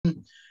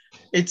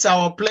It's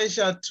our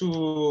pleasure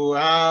to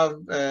have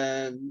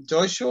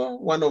Joshua,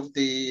 one of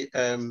the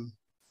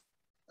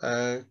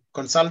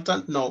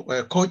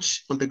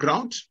coach on the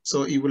ground.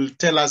 So he will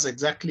tell us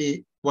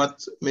exactly what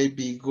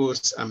maybe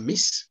goes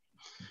amiss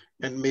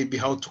and maybe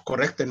how to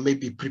correct and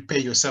maybe prepare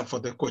yourself for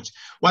the coach.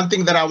 One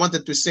thing that I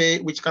wanted to say,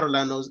 which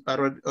Caroline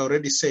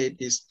already said,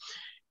 is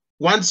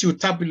once you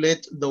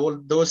tabulate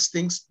those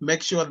things,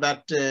 make sure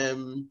that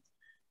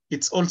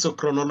it's also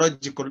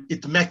chronological.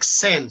 It makes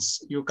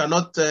sense. You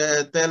cannot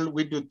tell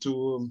WiDU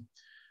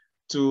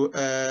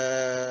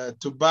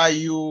to buy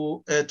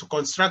you to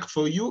construct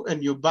for you,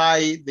 and you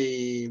buy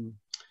the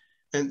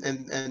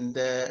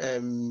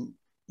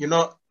you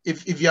know,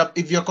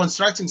 if you're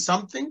constructing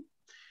something,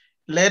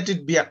 let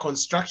it be a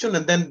construction,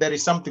 and then there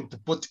is something to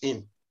put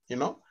in. You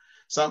know,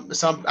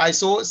 I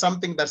saw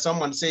something that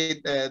someone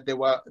said they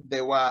were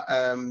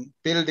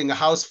building a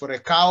house for a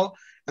cow,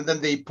 and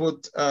then they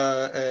put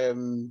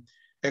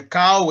a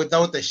cow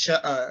without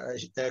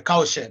a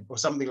cow shed or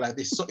something like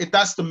this. So it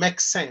has to make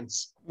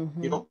sense.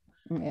 You know.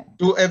 Yeah.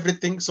 Do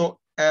everything. So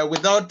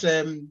without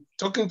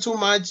talking too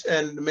much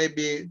and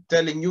maybe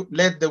telling you,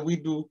 let the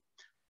WiDU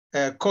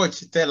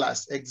coach tell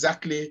us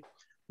exactly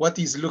what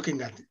he's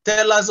looking at.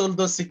 Tell us all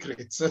those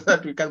secrets so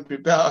that we can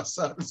prepare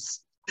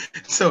ourselves.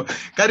 So,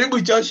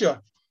 Karibu Joshua,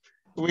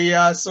 we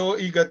are so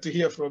eager to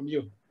hear from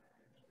you.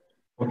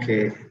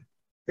 Okay,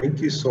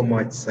 thank you so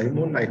much,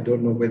 Simon. I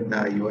don't know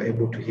whether you are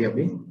able to hear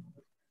me.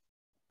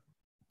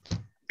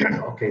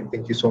 Okay,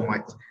 thank you so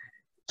much.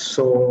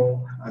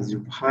 So, as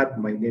you've heard,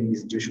 my name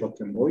is Joshua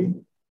Kemboi.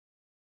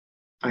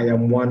 I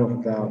am one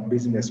of the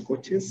business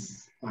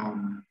coaches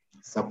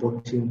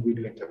supporting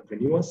WiDU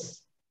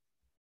entrepreneurs.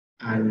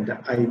 And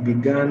I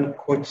began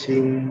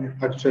coaching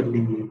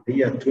actually the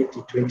year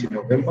 2020,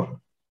 November.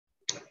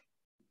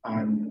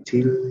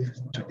 Until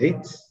to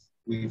date,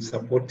 we've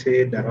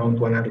supported around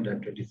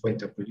 124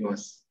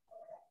 entrepreneurs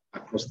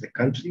across the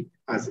country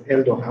as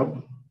Elder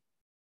Hub.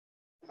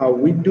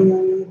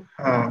 WiDU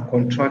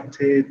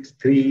contracted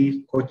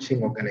 3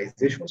 coaching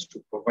organizations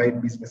to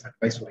provide business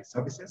advisory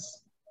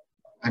services.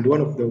 And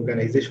one of the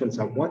organizations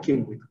I'm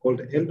working with,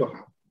 called Elder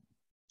Hub,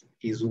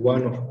 is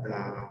one of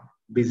the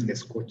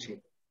business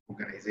coaching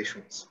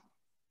organizations.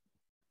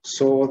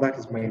 So that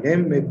is my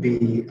name.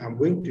 Maybe I'm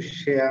going to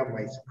share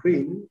my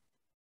screen.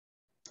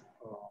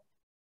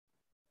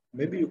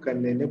 Maybe you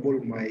can enable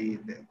my...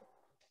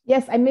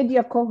 Yes, I made you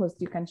a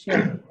co-host. You can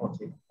share.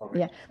 Okay. Right.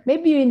 Yeah.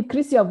 Maybe you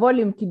increase your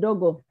volume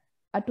kidogo.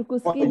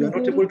 Oh, you're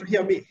not able to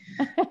hear me.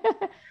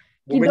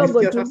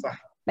 Kidogo too.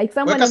 Like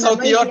someone in a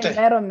noisy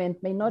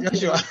environment may not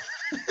hear.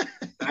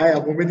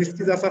 Haya,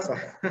 mumenisikiza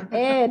sasa?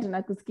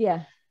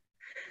 Tunakusikia.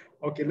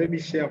 Okay, let me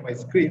share my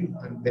screen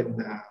and then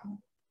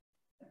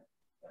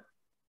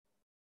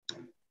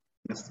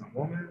just a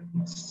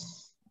moment.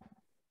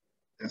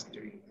 Just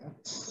doing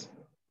that.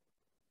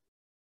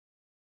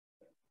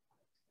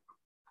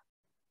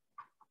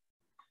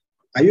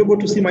 Are you able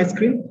to see my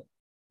screen?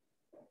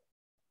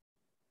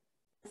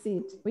 See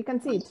it. We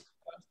can see it.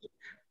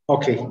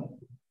 Okay.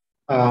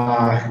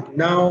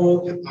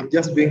 Now I'm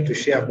just going to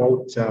share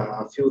about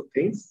a few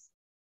things.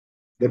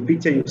 The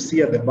picture you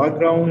see at the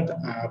background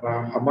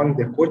are among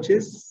the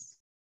coaches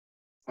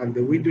and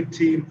the WiDU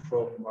team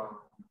from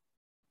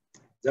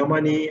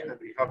Germany, and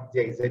we have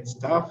GIZ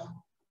staff,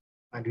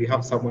 and we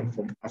have someone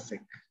from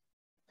ASEC.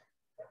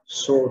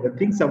 So the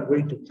things I'm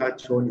going to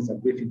touch on is a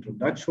brief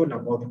introduction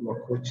about who a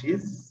coach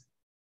is.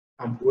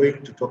 I'm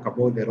going to talk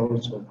about the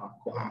roles of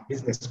our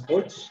business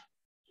coach,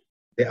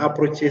 the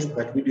approaches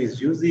that WiDU is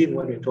using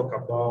when we talk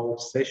about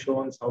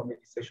sessions, how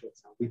many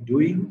sessions are we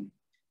doing.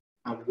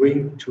 I'm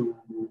going to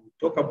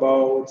talk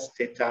about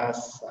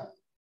status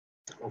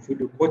of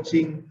WiDU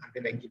coaching, and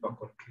then I give a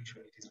conclusion.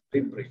 It is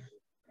pretty brief.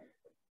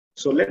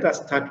 So let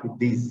us start with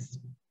this.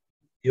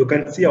 You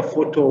can see a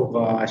photo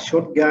of a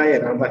short guy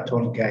and another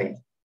tall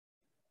guy.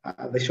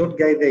 The short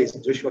guy there is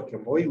Joshua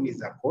Kemboi, who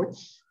is a coach.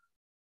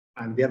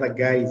 And the other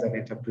guy is an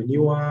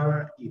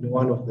entrepreneur in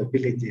one of the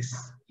villages,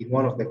 in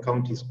one of the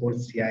counties called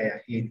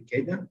Siaya here in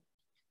Kenya.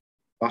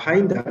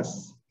 Behind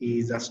us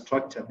is a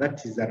structure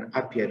that is an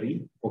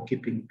apiary for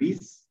keeping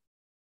bees.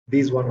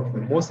 This is one of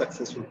the most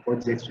successful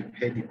projects we've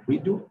had in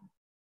WiDU.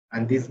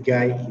 And this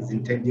guy is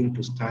intending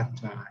to start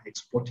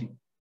exporting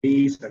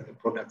bees and the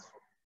products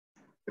from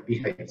the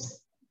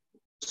beehives.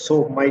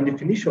 So my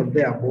definition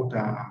there about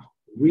a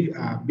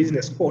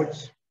business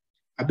coach.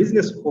 A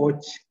business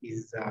coach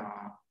is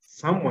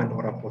someone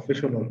or a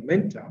professional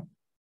mentor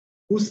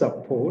who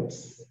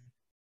supports,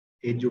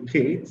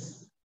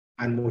 educates,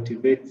 and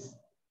motivates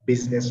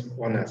business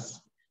owners.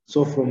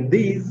 So from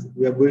these,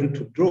 we are going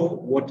to draw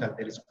what are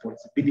the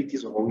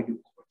responsibilities of a WiDU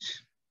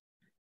coach.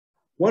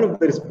 One of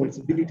the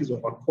responsibilities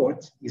of a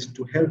coach is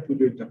to help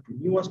WiDU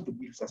entrepreneurs to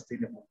build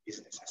sustainable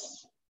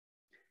businesses.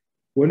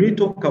 When we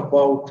talk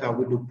about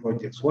WiDU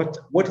projects, what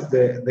is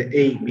the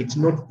aim? It's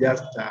not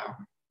just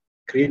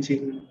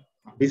creating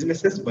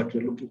businesses, but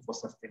we're looking for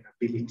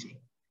sustainability.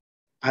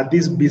 Are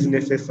these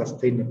businesses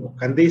sustainable?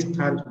 Can they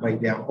stand by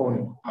their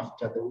own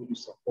after the WiDU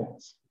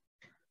supports?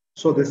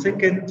 So the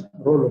second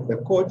role of the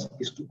coach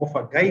is to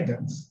offer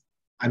guidance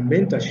and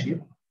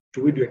mentorship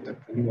to WiDU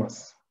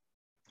entrepreneurs.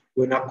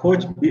 When a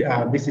coach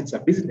visits a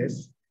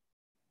business,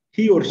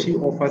 he or she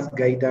offers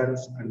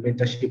guidance and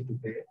mentorship to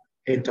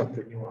the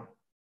entrepreneur.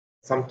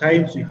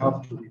 Sometimes we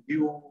have to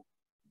review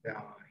the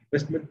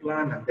investment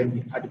plan, and then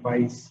we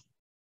advise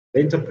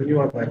the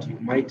entrepreneur that you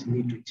might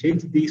need to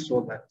change this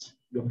so that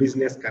your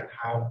business can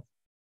have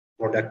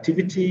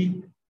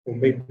productivity, or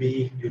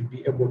maybe you'll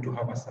be able to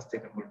have a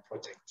sustainable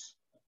project.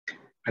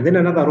 And then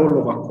another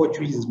role of a coach,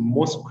 which is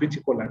most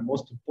critical and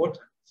most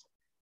important,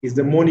 is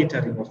the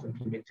monitoring of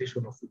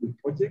implementation of WiDU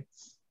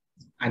projects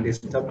and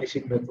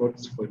establishing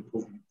methods for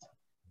improvement.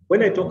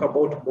 When I talk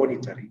about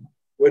monitoring,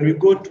 when we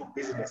go to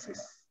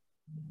businesses,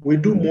 we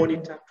do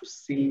monitor to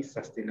see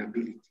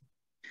sustainability.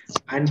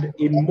 And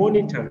in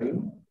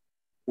monitoring,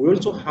 we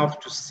also have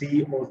to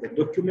see all the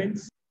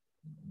documents.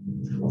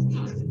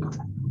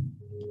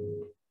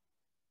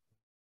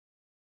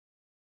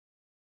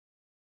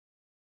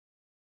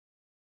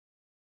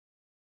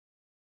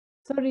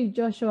 Sorry,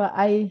 Joshua,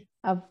 I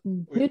have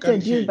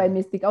muted you by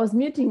mistake. I was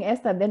muting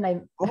Esther, then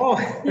I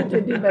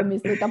muted you by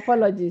mistake.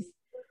 Apologies.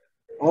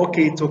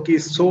 Okay, it's okay.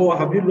 So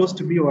have you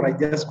lost me, or I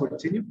just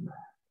continue?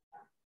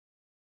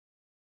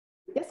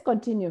 Yes,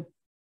 continue.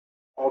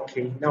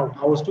 Okay, now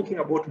I was talking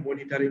about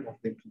monitoring of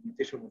the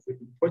implementation of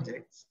WiDU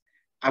projects.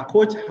 A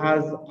coach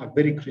has a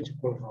very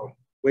critical role.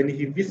 When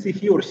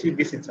he or she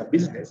visits a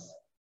business,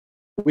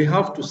 we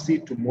have to see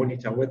to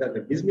monitor whether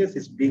the business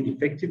is being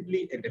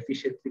effectively and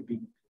efficiently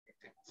being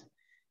implemented.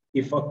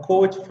 If a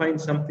coach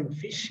finds something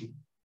fishy,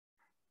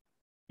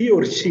 he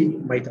or she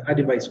might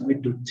advise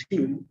WiDU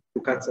team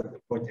to cancel the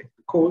project,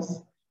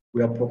 because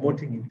we are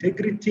promoting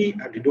integrity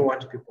and we don't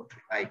want people to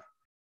lie.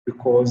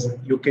 Because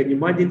you can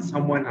imagine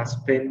someone has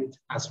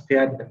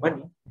spared the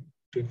money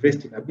to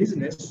invest in a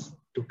business,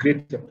 to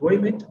create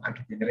employment and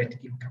to generate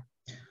income.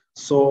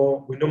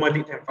 So we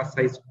normally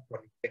emphasize on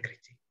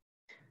integrity.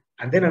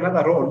 And then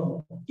another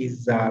role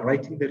is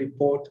writing the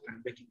report and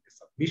making the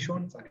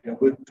submissions, and we are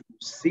going to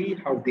see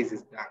how this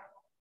is done.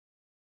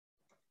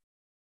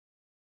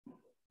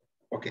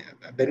 Okay,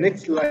 the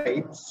next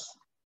slide,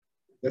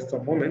 just a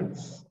moment.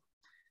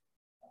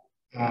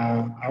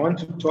 I want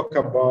to talk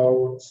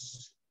about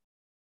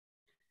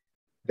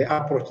the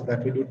approach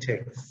that WiDU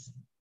takes.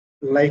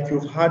 Like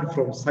you've heard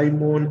from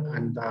Simon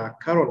and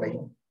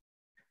Caroline,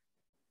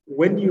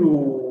 when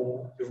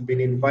you've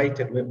been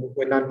invited,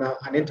 when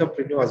an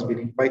entrepreneur has been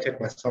invited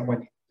by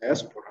someone in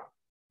diaspora,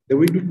 the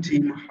WiDU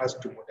team has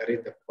to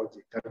moderate the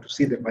project and to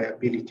see the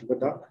viability,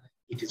 whether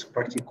it is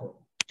practical.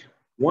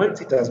 Once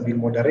it has been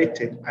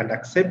moderated and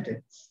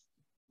accepted,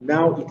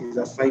 now it is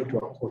assigned to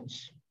a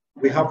coach.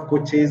 We have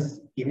coaches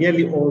in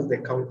nearly all the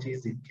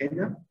counties in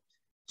Kenya.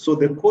 So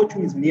the coach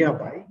who is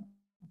nearby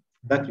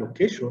that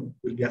location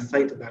will be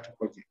assigned to that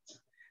project.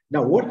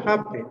 Now, what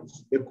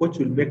happens? The coach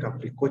will make a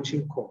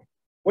pre-coaching call.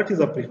 What is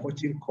a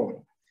pre-coaching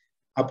call?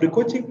 A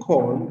pre-coaching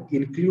call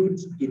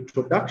includes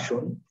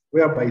introduction,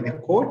 whereby the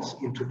coach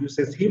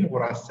introduces him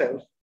or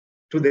herself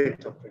to the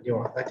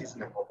entrepreneur. That is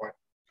number one.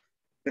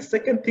 The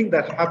second thing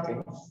that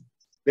happens,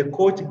 the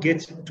coach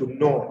gets to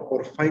know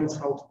or finds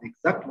out the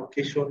exact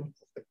location of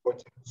the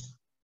project.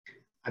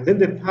 And then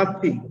the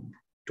third thing,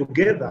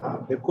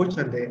 together, the coach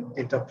and the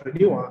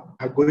entrepreneur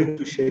are going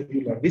to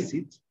schedule a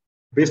visit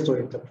based on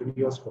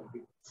entrepreneur's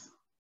convenience.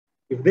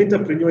 If the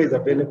entrepreneur is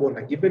available on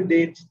a given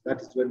date,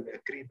 that is when we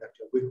agree that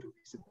you're going to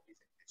visit the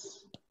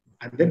business.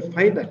 And then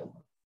finally,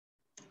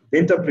 the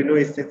entrepreneur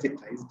is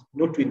sensitized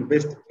not to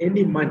invest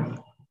any money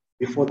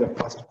before the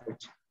first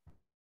project.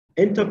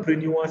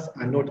 Entrepreneurs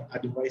are not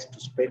advised to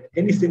spend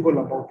any single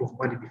amount of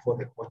money before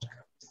the coach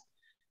comes,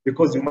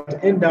 because you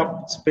might end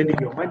up spending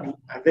your money,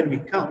 and then we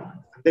come,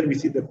 and then we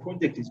see the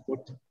project is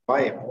not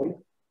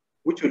viable,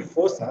 which will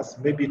force us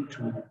maybe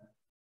to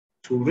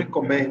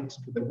recommend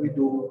to the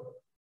WiDU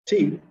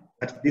team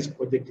that this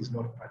project is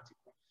not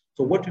practical.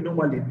 So what we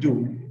normally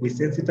do, we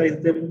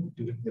sensitize them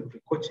during the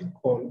pre-coaching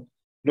call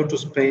not to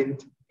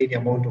spend any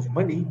amount of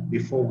money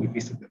before we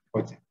visit the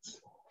project.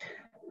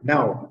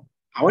 Now,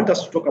 I want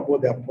us to talk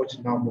about the approach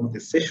now, about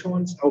the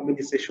sessions, how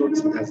many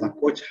sessions does a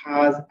coach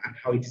has, and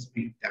how it is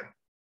being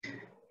done.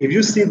 If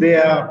you see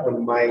there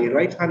on my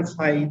right-hand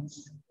side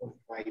of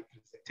my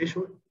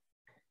presentation,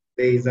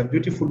 there is a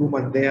beautiful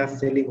woman there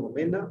selling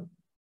omena.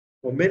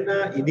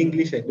 Omena in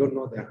English, I don't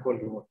know, they're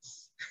called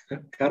words.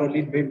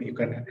 Caroline, maybe you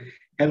can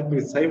help me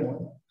with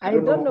Simon. I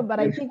don't know, but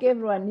I think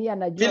everyone here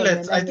knows.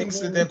 Fillets, I think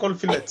they're called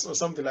fillets or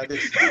something like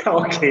this.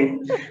 Okay,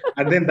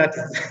 and then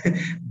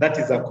that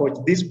is a coach.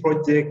 This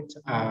project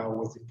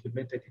was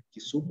implemented in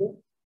Kisumu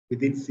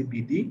within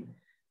CBD,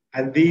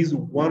 and this is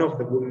one of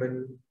the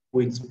women who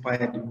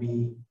inspired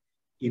me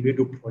in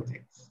WiDU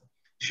projects.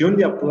 She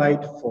only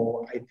applied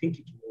for, I think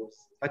it was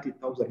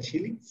 30,000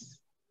 shillings,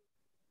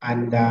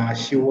 and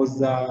she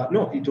was,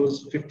 no, it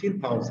was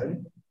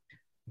 15,000.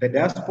 The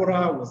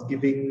diaspora was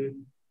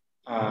giving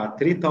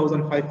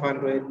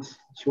 3,500.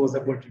 She was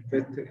able to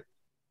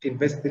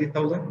invest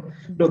 3,000.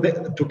 No,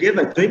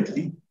 together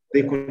jointly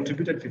they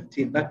contributed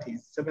 15. That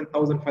is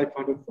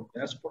 7,500 from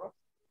diaspora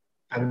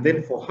And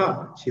then for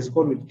her, she's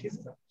called with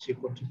Kista. She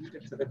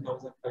contributed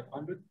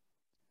 7,500.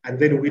 And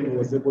then WIDU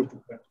was able to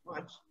grant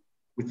match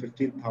with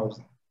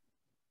 15,000.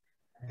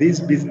 This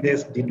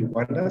business did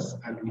wonders,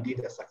 and we did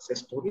a success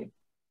story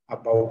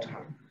about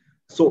her.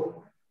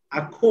 So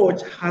a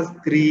coach has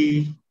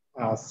 3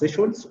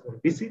 sessions or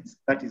visits,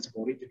 that is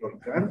for regional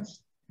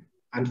grants.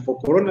 And for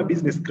Corona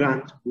Business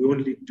Grant, we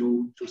only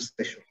do 2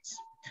 sessions.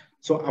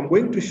 So I'm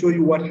going to show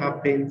you what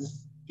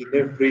happens in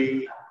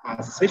every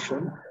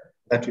session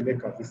that we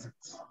make our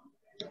visits.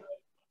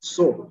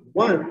 So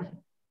one,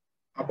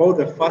 about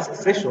the first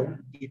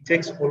session, it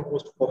takes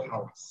almost 4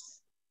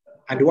 hours.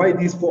 And why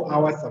these 4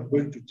 hours, I'm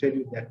going to tell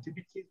you the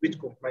activities which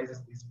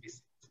comprises this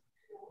visit.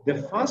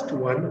 The first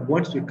one,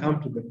 once we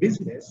come to the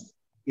business,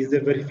 is the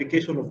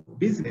verification of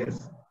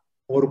business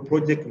or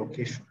project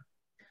location.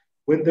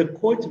 When the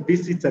coach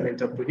visits an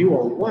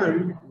entrepreneur,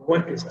 one, we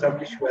want to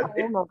establish where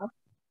they are.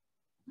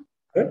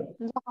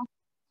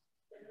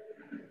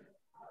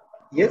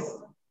 Yes?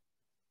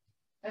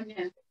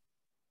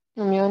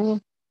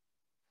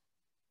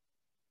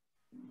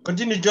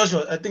 Continue,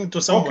 Joshua. I think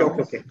to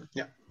someone. Okay.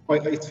 Yeah,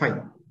 it's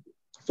fine.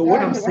 So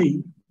what I'm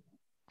saying,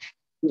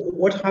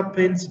 what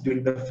happens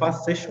during the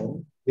first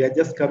session, we are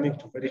just coming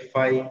to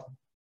verify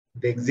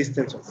the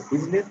existence of the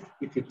business,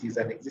 if it is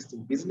an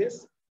existing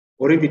business,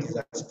 or if it is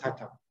a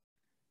startup.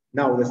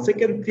 Now, the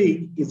second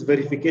thing is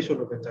verification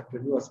of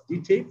entrepreneurs'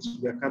 details.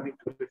 We are coming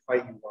to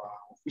verify your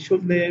official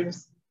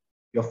names,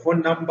 your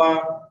phone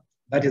number,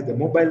 that is the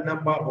mobile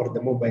number or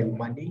the mobile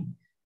money,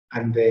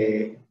 and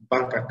the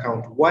bank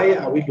account. Why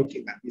are we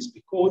looking at this?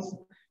 Because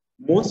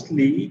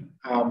mostly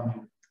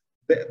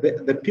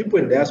the people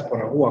in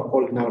diaspora who are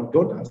called now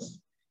donors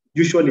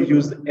usually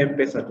use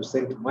M-Pesa to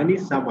send money.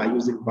 Some are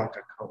using bank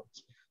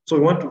accounts. So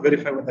we want to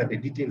verify whether the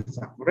details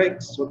are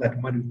correct so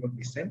that money will not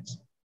be sent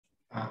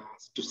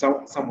to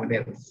someone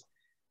else.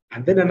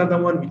 And then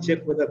another one, we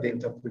check whether the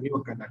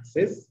entrepreneur can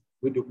access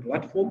WiDU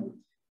platform.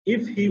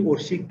 If he or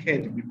she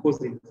can't,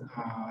 because in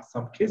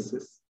some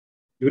cases,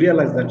 you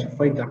realize that you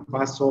find a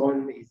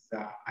person is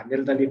an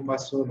elderly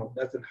person or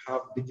doesn't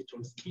have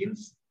digital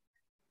skills.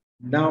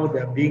 Now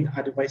they're being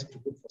advised to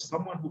look for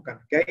someone who can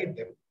guide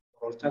them,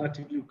 or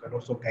alternatively, you can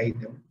also guide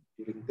them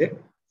during the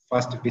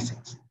first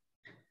visit.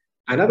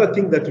 Another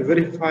thing that we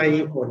verify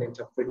on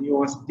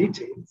entrepreneurs'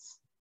 details,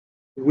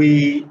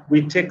 we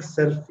take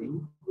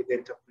selfie with the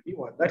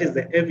entrepreneur. That is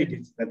the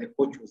evidence that the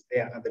coach was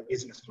there at the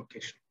business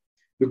location.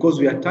 Because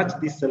we attach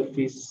these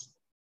selfies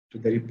to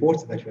the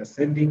reports that we are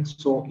sending,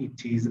 so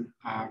it is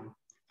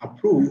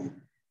approved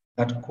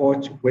that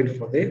coach went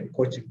for the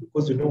coaching.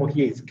 Because you know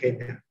here is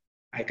Kenya.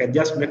 I can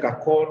just make a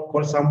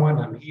call someone,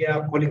 I'm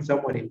here, calling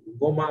someone in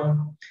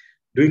Bungoma,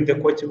 doing the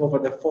coaching over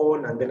the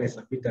phone, and then I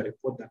submit a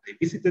report that I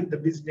visited the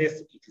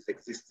business, it is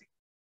existing.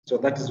 So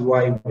that is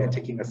why we are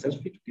taking a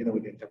selfie together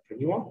with the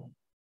entrepreneur.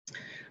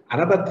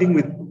 Another thing,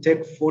 we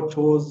take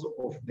photos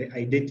of the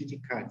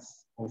identity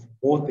cards of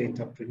both the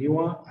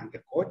entrepreneur and the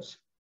coach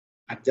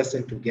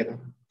adjacent together.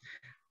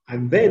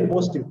 And then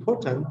most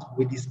important,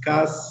 we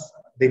discuss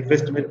the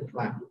investment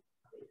plan.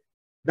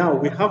 Now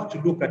we have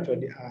to look at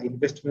our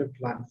investment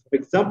plan. For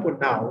example,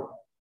 now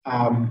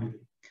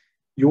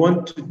you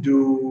want to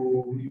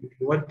do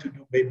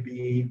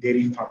maybe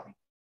dairy farming.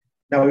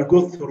 Now we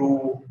go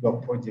through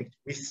your project.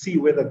 We see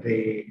whether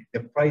the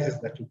prices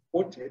that you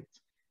quoted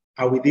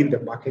are within the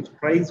market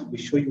price. We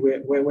show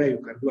you where you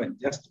can do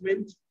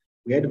adjustments.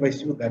 We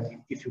advise you that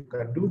if you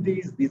can do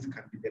this, these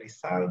can be the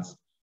results.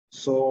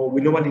 So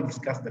we normally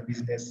discuss the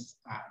business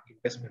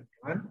investment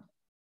plan.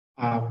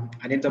 An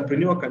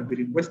entrepreneur can be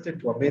requested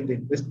to amend the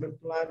investment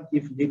plan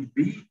if need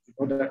be in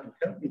order to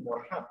help him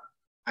or her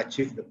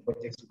achieve the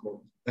project's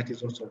goal. That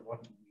is also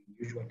what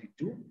we usually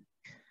do.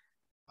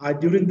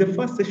 During the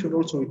first session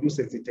also, we do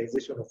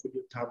sensitization of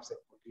WiDU terms and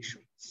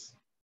conditions.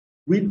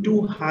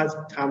 WiDU has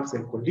terms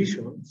and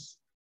conditions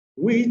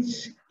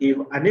which, if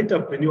an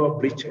entrepreneur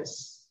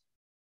breaches,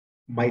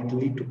 might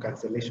lead to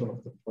cancellation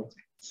of the project.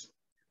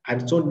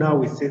 And so now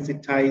we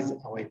sensitize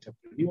our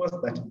entrepreneurs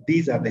that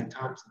these are the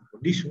terms and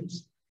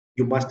conditions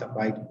you must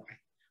abide by.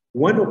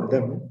 One of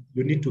them,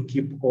 you need to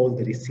keep all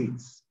the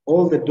receipts,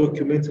 all the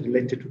documents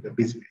related to the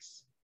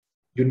business.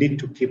 You need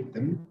to keep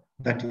them.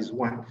 That is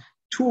one.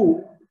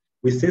 Two,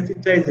 we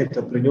sensitize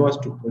entrepreneurs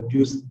to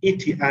produce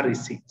ETR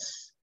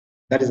receipts.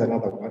 That is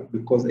another one,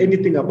 because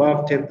anything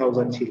above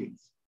 10,000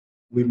 shillings,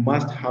 we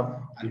must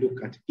have a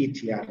look at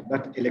ETR,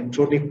 that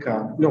electronic,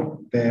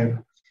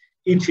 the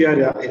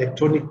ETR,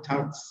 electronic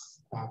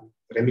tax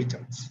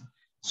remittance.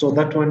 So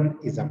that one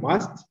is a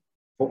must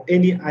for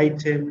any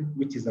item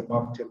which is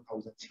above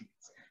 10,000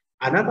 shillings.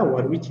 Another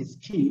one, which is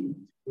key,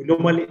 we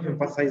normally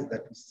emphasize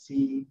that we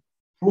see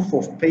proof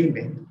of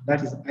payment,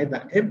 that is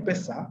either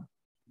M-Pesa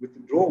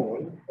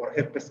withdrawal or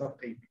M-Pesa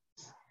payments.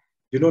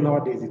 You know,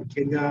 nowadays in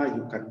Kenya,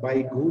 you can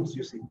buy goods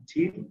using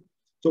till.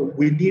 So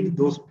we need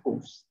those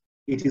proofs.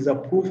 It is a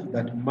proof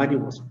that money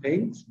was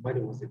paid,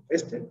 money was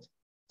invested.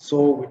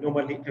 So we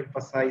normally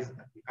emphasize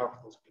that we have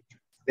those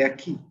pictures. They are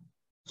key.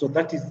 So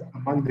that is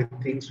among the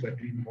things we're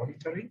doing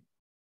monitoring.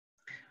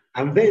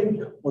 And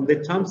then on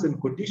the terms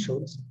and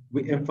conditions,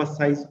 we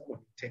emphasize on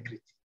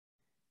integrity.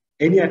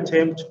 Any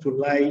attempt to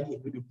lie in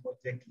WiDU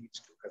project leads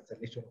to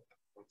cancellation of the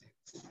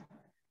project.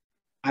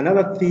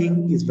 Another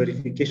thing is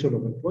verification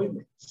of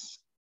employment,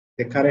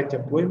 the current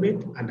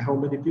employment and how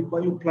many people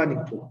are you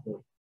planning to employ.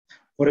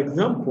 For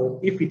example,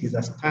 if it is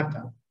a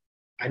startup,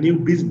 a new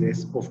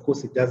business, of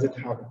course, it doesn't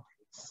have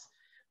employees.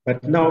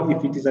 But now,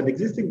 if it is an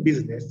existing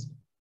business,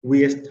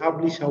 we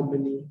establish how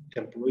many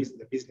employees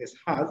the business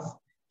has,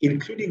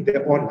 including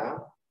the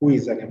owner, who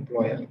is an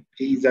employer,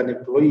 he is an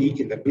employee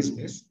in the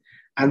business,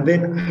 and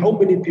then how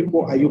many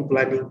people are you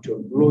planning to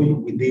employ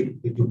within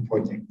the WiDU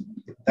project?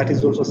 That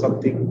is also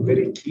something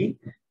very key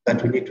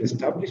that we need to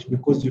establish,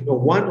 because you know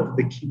one of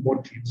the key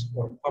motives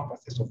or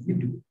purposes of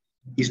WiDU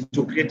is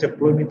to create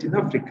employment in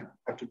Africa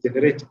and to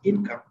generate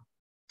income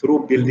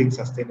through building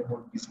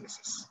sustainable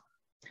businesses.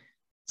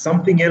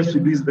 Something else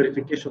we do is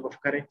verification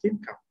of current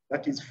income.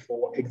 That is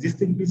for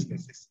existing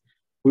businesses.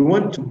 We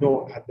want to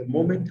know at the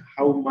moment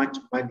how much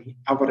money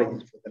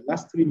averaged for the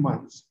last 3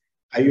 months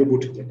are you able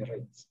to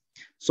generate,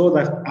 so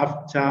that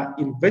after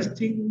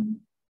investing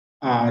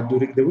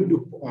during the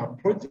WiDU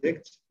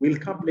project, we'll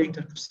come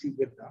later to see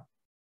whether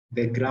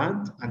the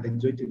grant and the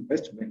joint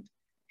investment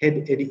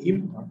had any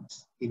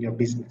impact in your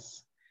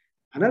business.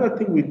 Another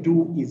thing we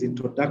do is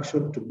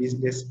introduction to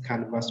business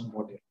canvas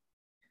model.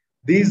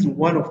 This is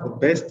one of the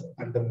best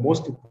and the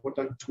most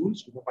important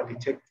tools we normally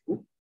take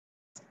to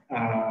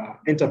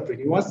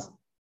entrepreneurs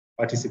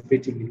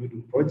participating in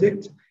WiDU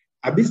project.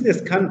 A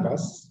business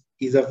canvas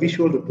is a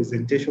visual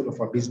representation of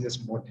a business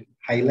model,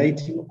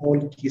 highlighting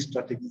all key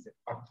strategies and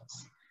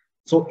factors.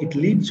 So it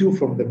leads you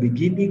from the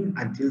beginning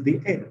until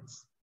the end.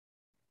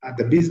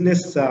 The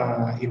business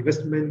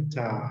investment,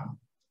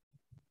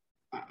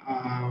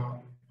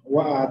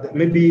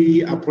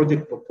 maybe a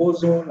project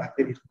proposal, and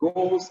then it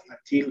goes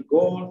until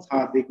goals, how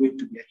are they going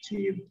to be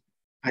achieved,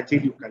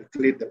 until you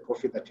calculate the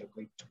profit that you're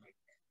going to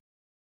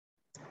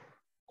make.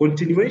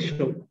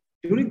 Continuation,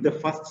 during the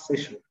first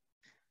session,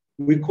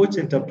 we coach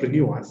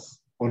entrepreneurs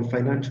on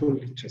financial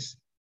literacy.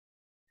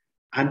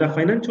 Under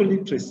financial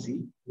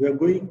literacy, we are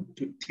going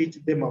to teach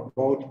them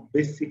about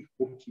basic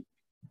bookkeeping.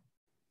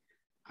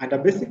 Under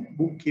basic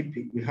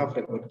bookkeeping, we have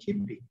record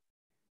keeping.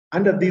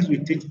 Under this, we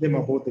teach them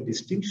about the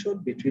distinction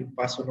between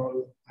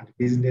personal and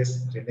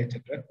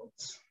business-related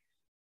records.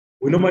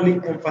 We normally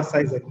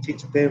emphasize and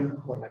teach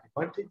them on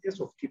advantages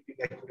of keeping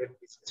accurate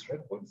business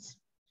records.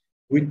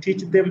 We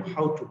teach them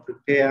how to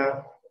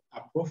prepare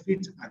a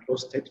profit and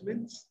loss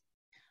statements.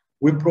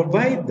 We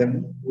provide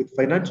them with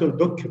financial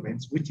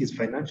documents, which is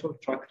financial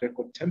track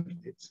record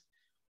templates,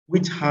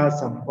 which has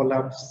some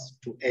columns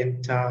to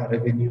enter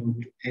revenue,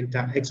 to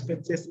enter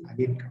expenses and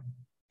income.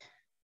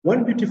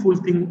 One beautiful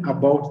thing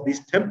about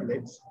these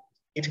templates,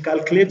 it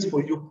calculates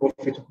for you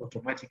profit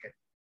automatically.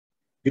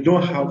 You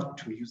don't have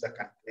to use a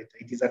calculator.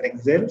 It is an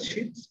Excel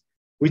sheet,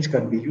 which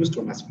can be used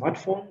on a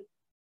smartphone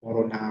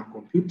or on a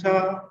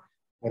computer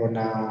or on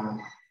a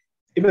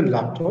even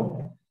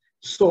laptop.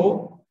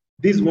 So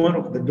this is one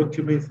of the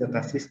documents that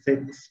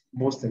assisted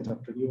most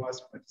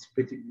entrepreneurs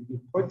participating in the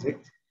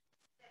project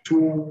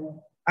to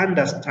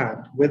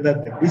understand whether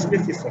the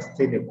business is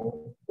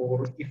sustainable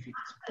or if it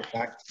is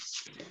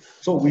productive.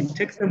 So we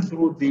take them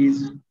through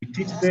these, we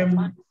teach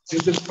them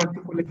using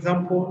practical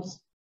examples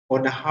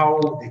on how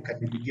they can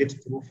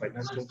navigate through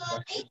financial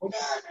records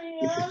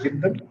if we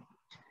give them.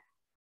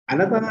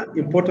 Another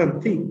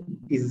important thing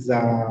is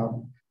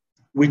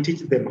we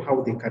teach them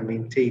how they can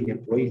maintain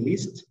employee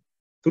lists.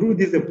 Through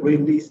this employee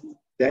list,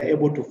 they're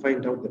able to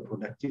find out the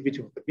productivity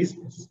of the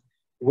business,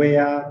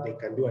 where they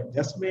can do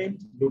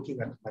adjustment,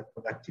 looking at my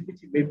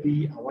productivity.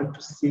 Maybe I want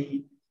to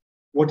see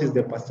what is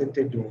the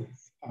percentage of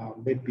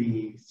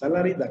maybe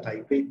salary that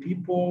I pay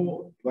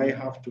people. Do I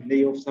have to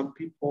lay off some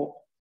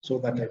people so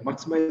that I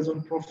maximize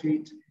on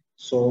profit?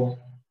 So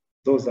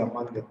those are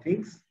among the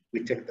things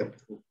we take them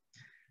through.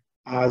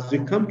 As we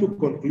come to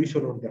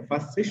conclusion on the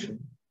first session,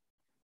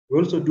 we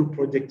also do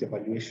project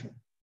evaluation.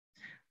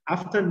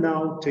 After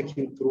now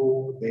taking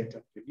through the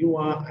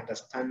entrepreneur,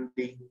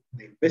 understanding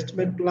the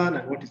investment plan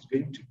and what it's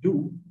going to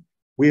do,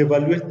 we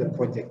evaluate the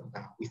project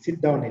now. We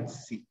sit down and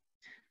see.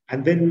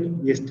 And then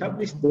we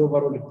establish the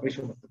overall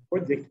impression of the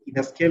project in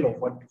a scale of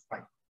 1 to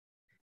 5.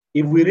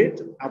 If we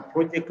rate a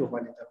project of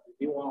an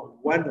entrepreneur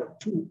 1 or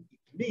 2, it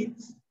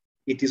means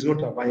it is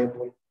not a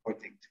viable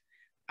project.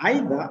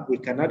 Either we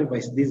can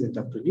advise this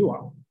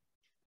entrepreneur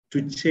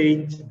to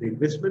change the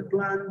investment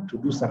plan, to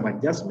do some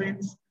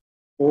adjustments,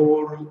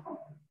 or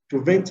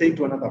to venture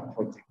into another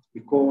project,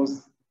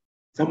 because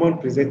someone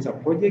presents a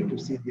project, to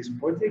see this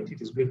project,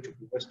 it is going to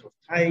be waste of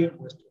time,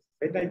 waste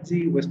of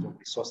energy, waste of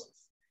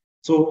resources.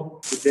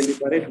 So we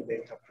deliberate with the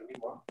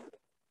entrepreneur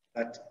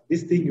that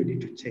this thing you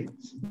need to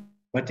change.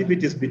 But if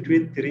it is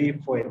between 3,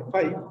 4, and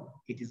 5,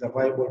 it is a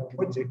viable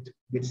project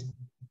which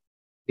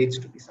needs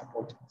to be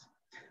supported.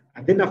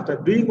 And then after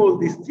doing all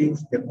these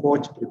things, the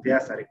coach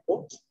prepares a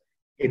report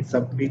and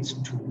submits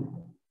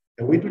to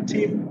the WiDU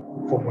team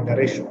for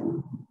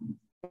moderation.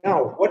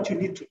 Now, what you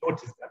need to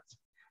note is that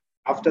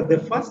after the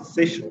first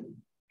session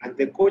and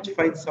the coach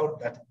finds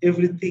out that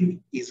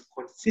everything is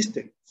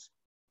consistent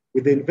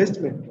With the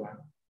investment plan,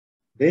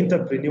 the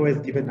entrepreneur is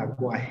given a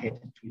go-ahead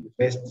to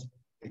invest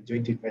the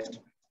joint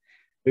investment.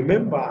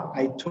 Remember,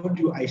 I told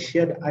you, I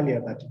shared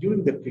earlier that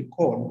during the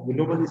pre-call, we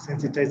normally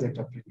sensitize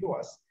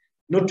entrepreneurs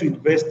not to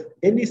invest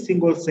any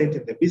single cent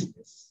in the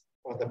business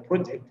or the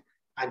project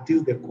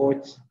until the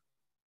coach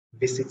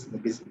visits the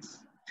business.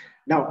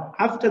 Now,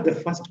 after the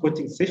first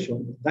coaching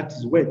session, that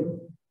is when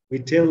we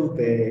tell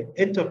the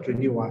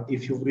entrepreneur,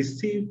 if you've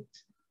received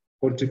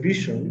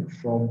contribution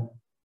from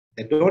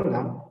the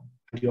donor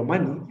and your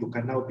money, you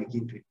can now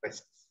begin to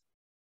invest.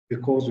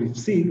 Because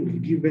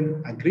we've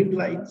given a green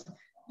light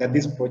that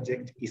this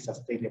project is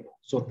sustainable.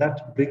 So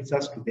that brings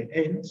us to the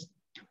end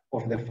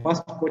of the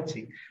first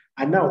coaching.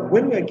 And now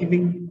when we are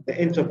giving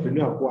the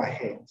entrepreneur a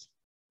go-ahead,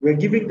 we're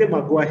giving them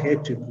a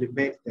go-ahead to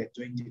implement their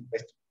joint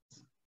investments.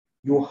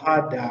 You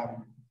had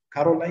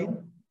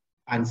Caroline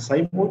and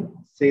Simon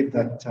say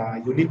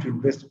that you need to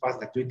invest first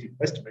the joint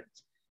investment,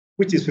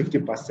 which is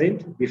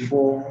 50%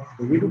 before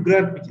the WiDU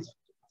grant, which is 50%.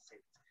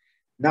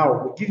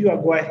 Now, we give you a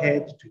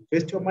go-ahead to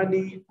invest your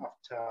money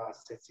after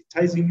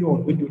sensitizing you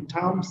on WiDU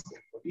terms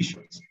and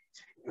conditions.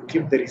 You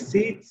keep the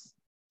receipts.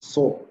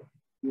 So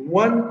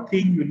one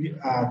thing you need,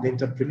 the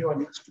entrepreneur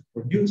needs to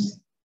produce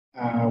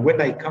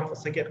when I come for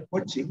second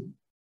coaching,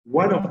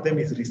 one of them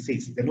is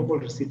receipts, the normal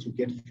receipts you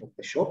get from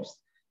the shops.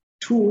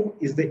 2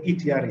 is the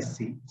ETR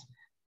receipt.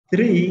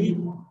 3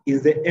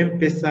 is the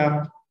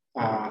M-Pesa,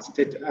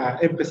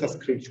 M-Pesa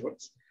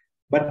screenshots.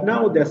 But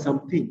now there are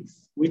some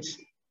things which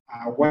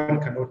one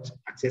cannot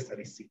access a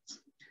receipt.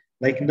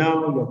 Like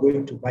now you're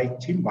going to buy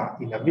timber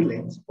in a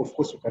village, of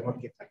course you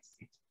cannot get a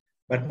receipt.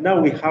 But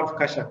now we have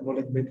cash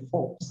acknowledgement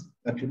forms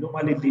that we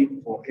normally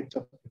leave for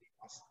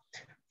entrepreneurs.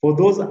 For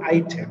those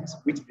items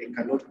which they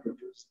cannot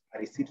produce a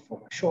receipt from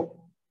a shop,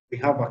 we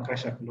have a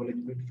cash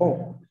acknowledgement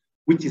form,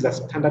 which is a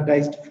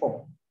standardized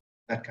form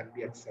that can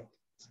be accepted.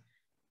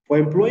 For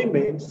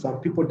employment,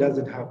 some people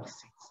doesn't have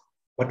receipts,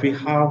 but we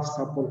have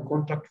sample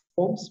contract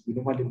forms we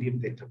normally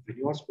leave the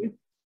entrepreneurs with.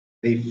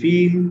 They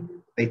fill,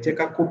 they take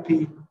a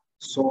copy,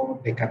 so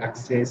they can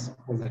access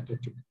all the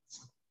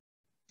documents.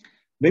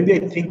 Maybe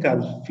I think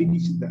I'll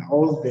finish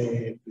all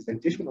the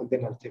presentation and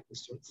then I'll take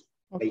questions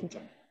later.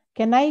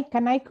 Can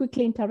I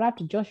quickly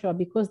interrupt, Joshua,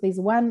 because there's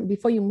one,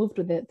 before you move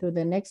to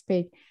the next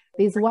page,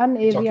 there's one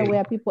area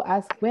where people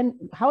ask,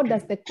 how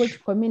does the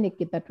coach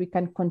communicate that we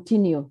can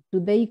continue? Do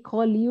they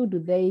call you? Do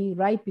they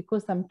write?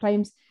 Because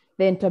sometimes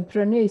the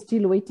entrepreneur is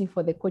still waiting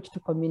for the coach to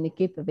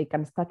communicate that they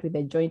can start with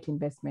a joint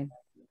investment.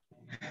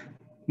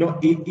 No,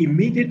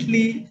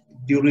 immediately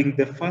during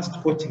the first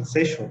coaching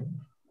session,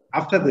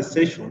 after the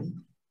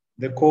session,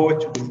 the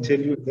coach will tell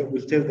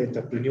the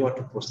entrepreneur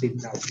to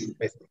proceed now to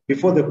invest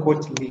before the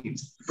coach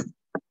leaves.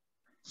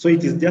 So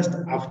it is just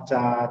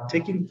after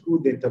taking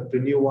through the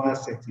entrepreneur,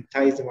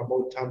 sensitizing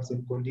about terms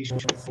and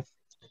conditions,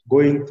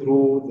 going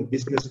through the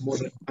business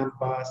model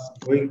canvas,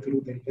 going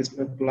through the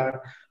investment plan.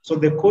 So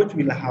the coach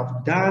will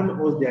have done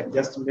all the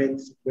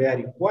adjustments where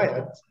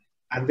required,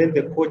 and then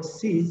the coach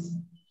sees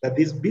that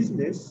this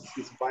business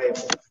is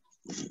viable.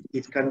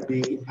 It can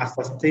be a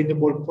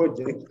sustainable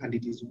project and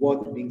it is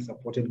worth being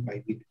supported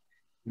by WiDU.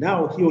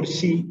 Now he or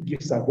she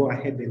gives a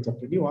go-ahead to the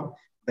entrepreneur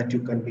that you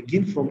can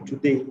begin from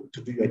today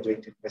to do your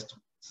joint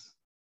investments.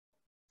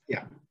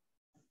 Yeah.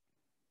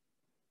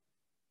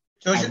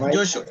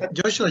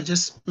 Joshua,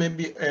 just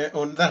maybe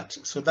on that,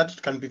 so that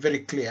it can be very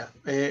clear.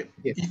 Yes.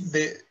 If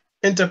the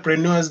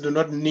entrepreneurs do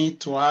not need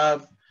to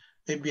have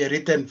maybe a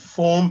written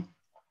form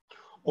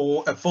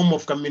or a form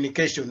of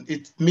communication,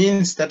 it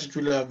means that it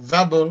will have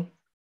verbal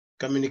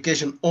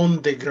communication on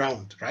the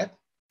ground, right?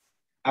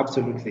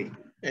 Absolutely.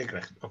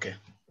 Okay.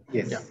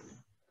 Yes. Yeah.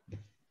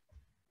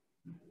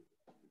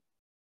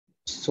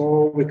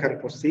 So we can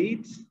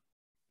proceed.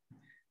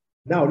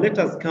 Now let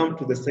us come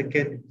to the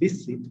second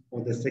visit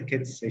or the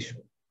second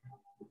session.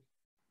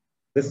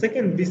 The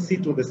second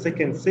visit or the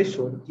second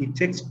session, it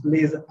takes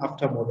place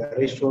after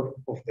moderation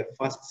of the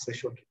first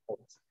session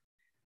report.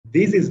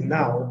 This is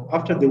now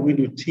after the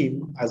WiDU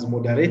team has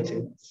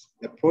moderated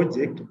the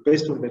project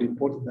based on the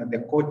report that the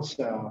coach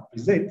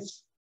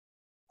presents,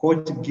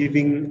 coach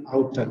giving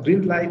out a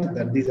green light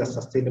that this is a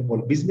sustainable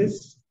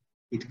business.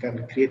 It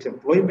can create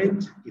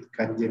employment, it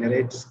can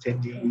generate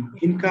steady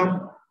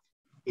income,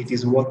 it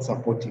is worth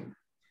supporting.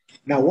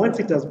 Now, once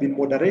it has been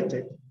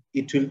moderated,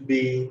 it will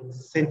be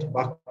sent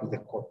back to the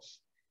coach.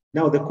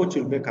 Now the coach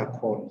will make a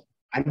call,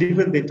 and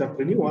even the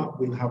entrepreneur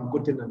will have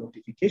gotten a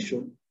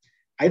notification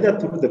either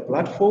through the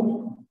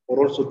platform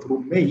or also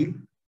through mail.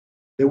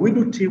 The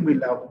WiDU team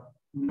will have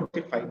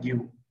notified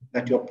you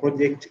that your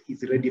project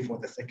is ready for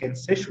the second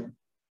session.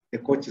 The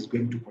coach is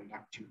going to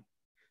contact you.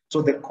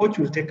 So the coach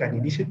will take an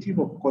initiative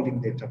of calling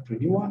the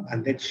entrepreneur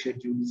and then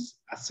schedules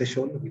a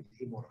session with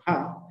him or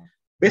her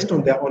based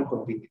on their own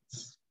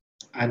convenience.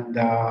 And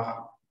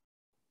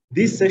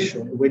this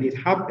session, when it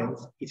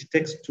happens, it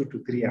takes 2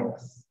 to 3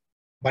 hours,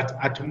 but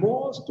at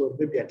most, or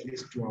maybe at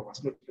least 2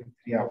 hours, not even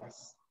 3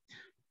 hours.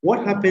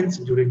 What happens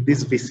during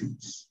these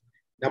visits?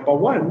 Number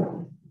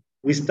one,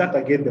 we start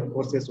again the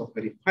process of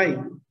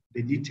verifying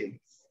the details.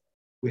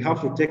 We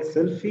have to take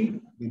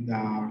selfie with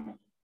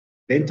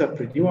the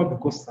entrepreneur,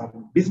 because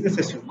some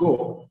businesses you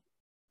go,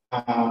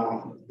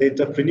 the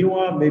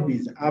entrepreneur maybe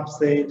is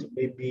absent,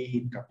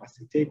 maybe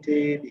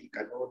incapacitated,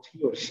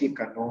 he or she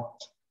cannot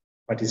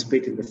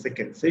participate in the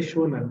second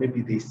session, and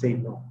maybe they say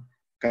no.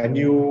 Can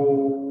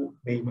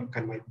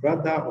my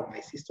brother or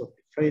my sister or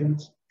my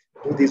friend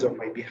do this on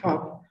my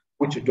behalf,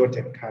 which you don't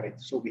encourage.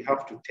 So we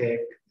have to take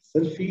a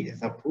selfie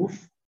as a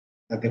proof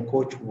that the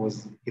coach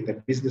was in the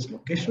business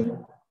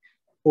location.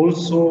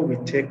 Also, we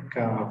take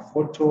a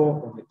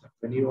photo of the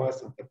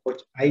entrepreneurs and the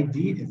coach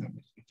ID as a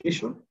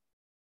verification.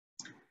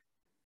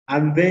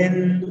 And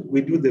then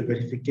we do the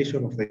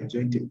verification of the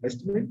joint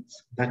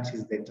investments, that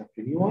is the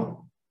entrepreneur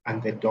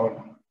and the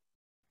donor.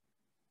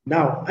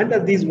 Now, under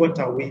this, what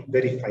are we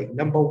verifying?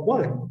 Number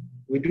one,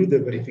 we do the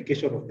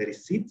verification of the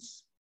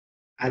receipts,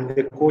 and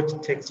the coach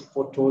takes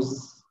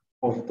photos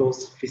of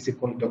those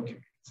physical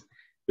documents.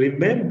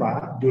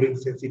 Remember, during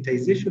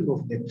sensitization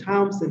of the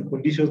terms and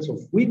conditions of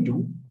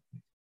WiDU,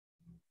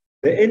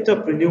 the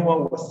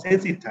entrepreneur was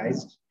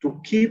sensitized to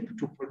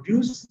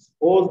produce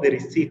all the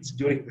receipts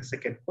during the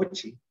second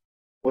coaching,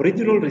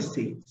 original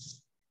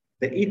receipts,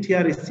 the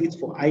ETR receipts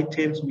for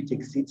items which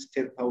exceeds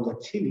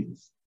 10,000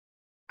 shillings,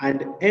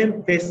 and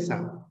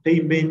M-Pesa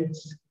payment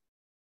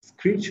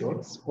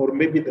screenshots, or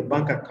maybe the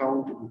bank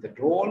account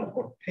withdrawal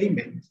or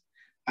payment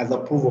as a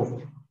proof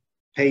of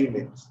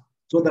payment,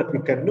 so that we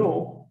can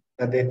know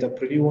that the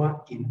entrepreneur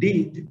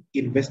indeed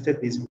invested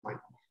this money.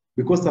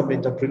 Because some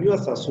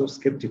entrepreneurs are so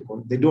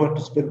skeptical, they don't want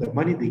to spend the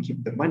money, they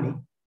keep the money,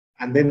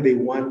 and then they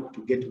want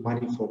to get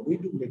money from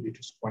WiDU, maybe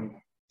to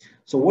squander.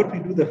 So what we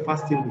do the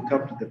first thing we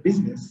come to the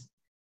business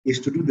is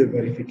to do the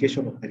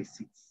verification of the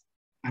receipts,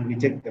 and we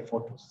take the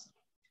photos.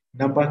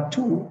 Number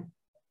two,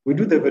 we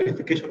do the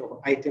verification of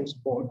items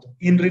bought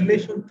in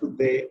relation to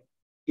the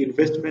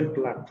investment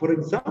plan. For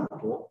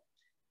example,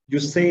 you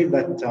say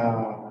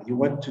that you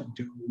want to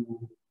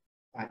do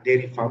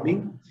dairy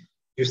farming.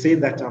 You say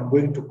that I'm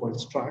going to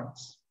construct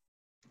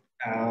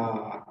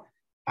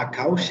a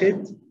cow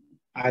shed,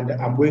 and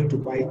I'm going to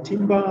buy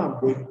timber, I'm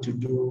going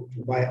to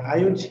buy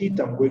iron sheet,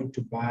 I'm going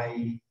to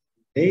buy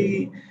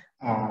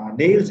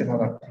nails and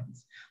other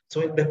things.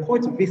 So when the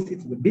coach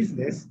visits the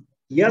business,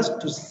 he has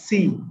to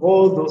see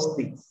all those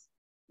things.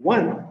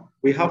 One,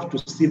 we have to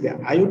see the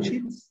iron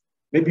sheets.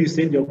 Maybe you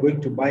said you're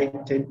going to buy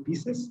 10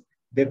 pieces.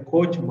 The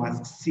coach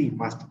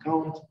must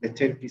count the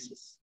 10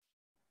 pieces.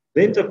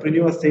 The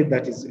entrepreneur said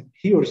that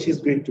he or she is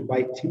going to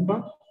buy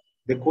timber.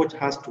 The coach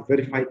has to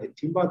verify the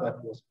timber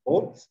that was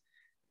bought,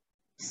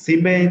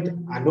 cement,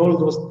 and all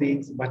those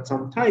things. But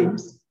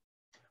sometimes,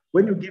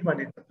 when you give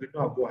an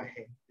entrepreneur go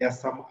ahead, there are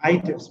some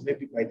items,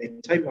 maybe by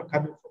the time you're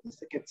coming for the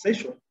second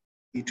session,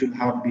 it will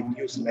have been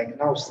used, like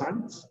now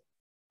sands,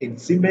 in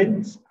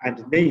cement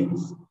and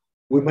nails.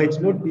 We might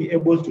not be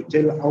able to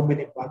tell how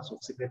many bags of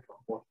cement were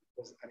bought,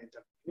 because an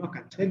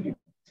entrepreneur can tell you,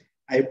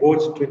 I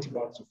bought 20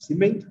 bags of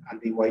cement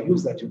and they were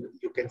used, that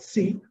you can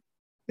see.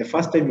 The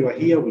first time you were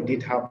here, we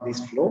did have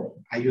this floor.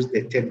 I used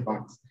the 10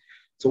 bags.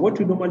 So what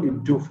we normally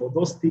do for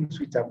those things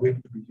which are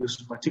going to be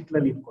used,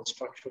 particularly in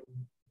construction,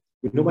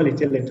 we normally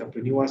tell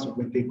entrepreneurs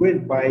when they go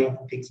and buy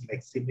things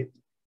like cement,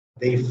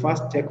 they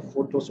first take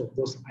photos of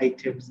those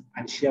items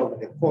and share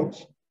with the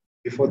coach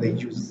before they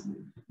use.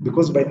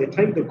 Because by the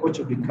time the coach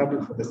will be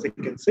coming for the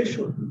second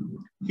session,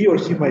 he or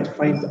she might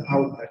find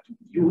out that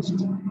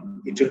used,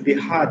 it will be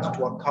hard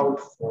to account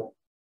for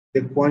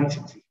the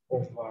quantity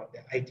of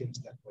the items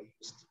that were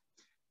used.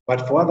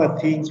 But for other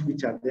things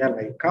which are there,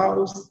 like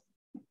cows,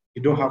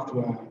 you don't have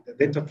to,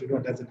 the entrepreneur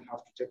doesn't have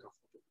to take a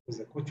photo, because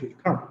the coach will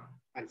come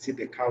and see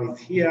the cow is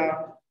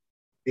here,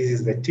 this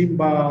is the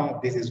timber,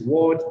 this is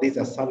wood, these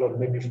are salon,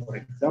 maybe for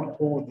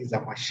example, these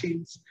are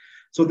machines.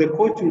 So the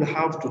coach will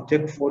have to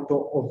take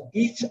photo of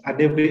each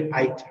and every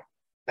item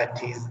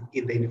that is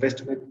in the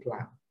investment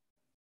plan,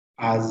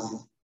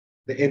 as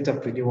the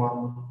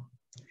entrepreneur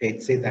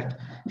had said that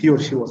he or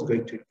she was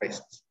going to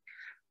invest.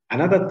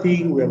 Another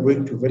thing, we are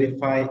going to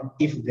verify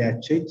if there are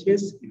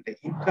changes in the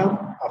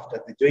income after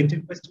the joint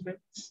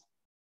investments.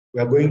 We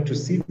are going to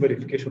see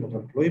verification of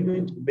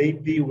employment.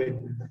 Maybe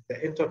when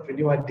the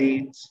entrepreneur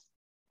did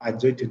a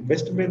joint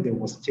investment, there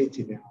was change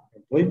in their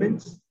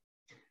employment.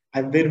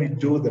 And then we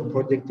do the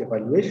project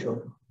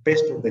evaluation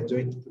based on the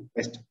joint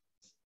investments.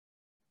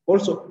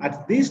 Also,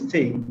 at this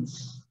stage,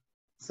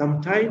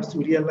 sometimes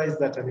we realize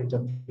that an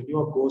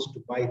entrepreneur goes to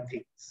buy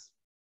things,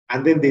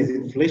 and then there's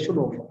inflation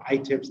of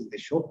items in the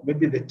shop.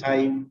 Maybe the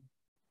time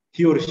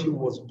he or she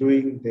was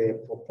doing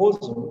the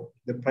proposal,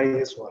 the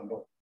prices were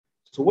low.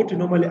 So what we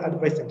normally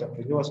advise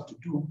entrepreneurs to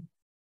do,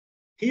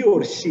 he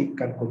or she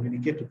can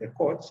communicate to the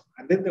coach,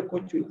 and then the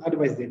coach will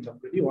advise the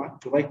entrepreneur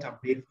to write a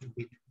mail to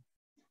WiDU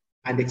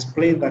and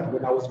explain that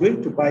when I was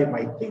going to buy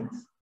my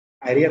things,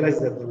 I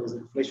realized that there was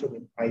inflation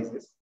in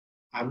prices.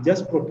 I'm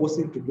just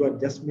proposing to do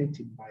adjustment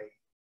in my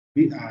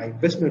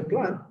investment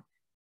plan.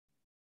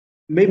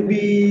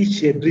 Maybe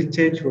she had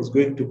written she was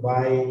going to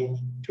buy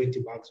 20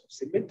 bags of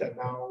cement, and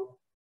now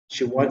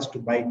she wants to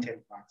buy 10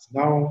 bags.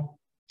 Now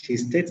she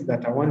states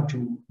that I want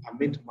to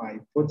amend my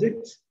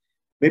project.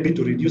 maybe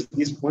to reduce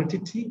this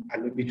quantity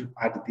and maybe to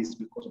add this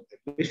because of the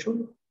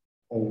inflation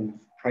of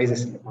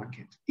prices in the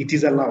market. It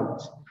is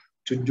allowed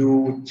to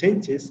do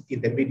changes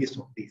in the midst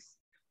of this.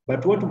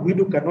 But what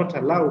WIDU cannot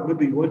allow,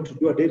 maybe you want to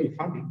do a dairy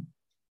farming,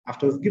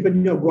 after it's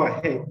given you a go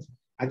ahead,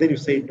 and then you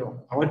say,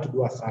 no, I want to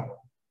do a salon.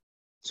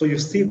 So you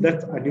see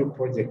that's a new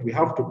project. We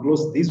have to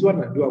close this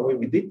one and do away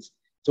with it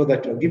so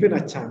that you're given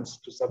a chance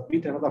to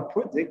submit another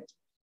project,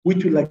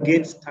 which will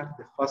again start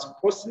the first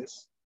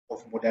process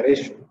of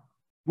moderation,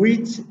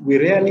 which we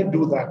rarely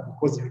do that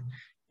because,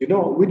 you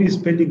know, WIDU is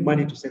spending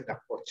money to send a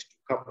coach to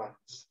come and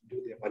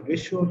do the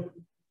evaluation,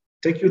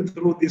 take you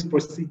through these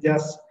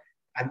procedures,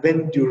 and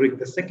then during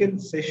the second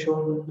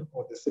session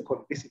or the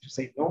second visit, you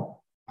say,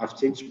 no, I've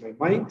changed my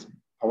mind,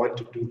 I want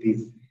to do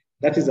this.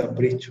 That is a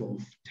breach of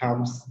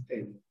terms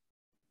and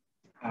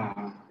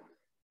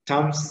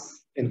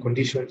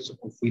conditions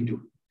of WIDU.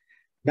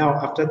 Now,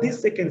 after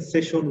this second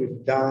session,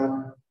 we've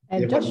done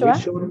the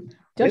evaluation.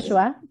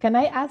 Joshua, yes? Can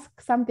I ask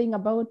something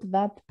about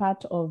that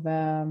part of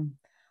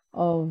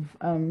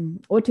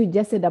what you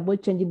just said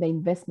about changing the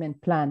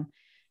investment plan?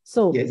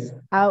 So, yes.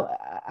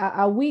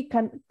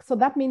 So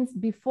that means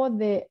before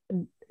the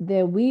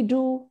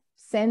WIDU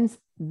sends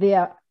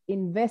their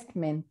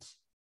investment,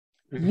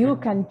 you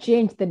can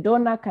change, the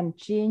donor can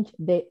change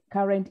the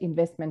current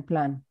investment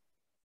plan.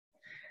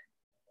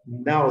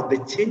 Now, the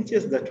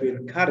changes that we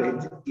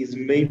encourage is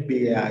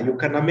maybe you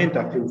can amend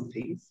a few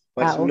things,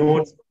 but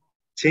not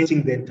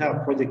changing the entire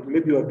project.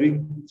 Maybe you are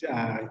doing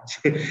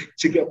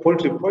chicken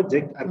poultry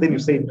project, and then you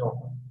say,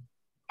 no,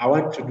 I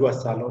want to do a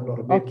salon,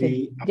 or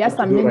maybe just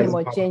some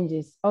minimal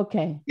changes.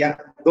 Okay. Yeah,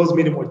 those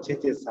minimal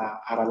changes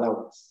are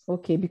allowed.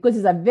 Okay, because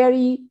it's a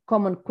very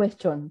common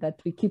question that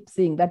we keep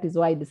seeing. That is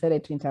why I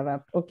decided to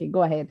interrupt. Okay,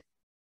 go ahead.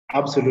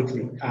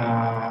 Absolutely.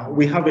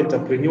 We have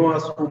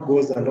entrepreneurs who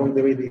goes along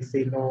the way, they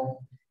say, no,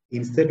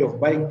 instead of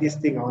buying this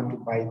thing, I want to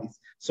buy this.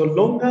 So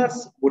long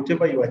as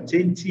whatever you are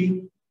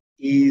changing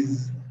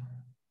is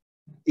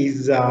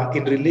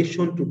in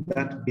relation to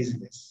that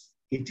business,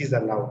 it is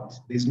allowed.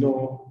 There's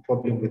no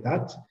problem with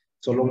that,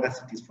 so long as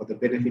it is for the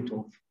benefit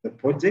of the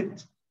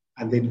project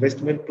and the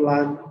investment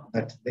plan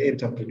that the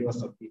entrepreneur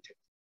submitted,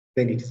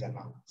 then it is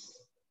allowed.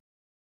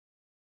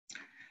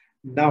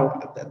 Now,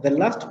 the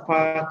last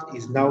part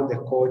is now the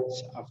coach,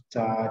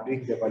 after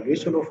doing the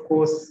evaluation, of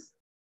course,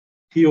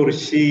 he or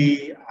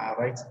she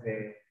writes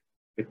the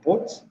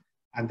report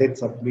and then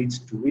submits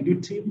to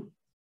WIDU team,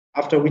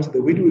 after which the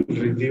WIDU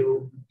will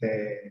review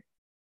the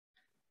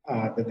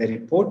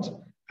report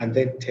and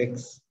then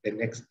takes the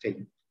next step.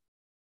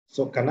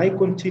 So can I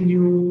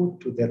continue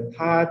to the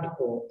third,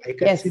 or I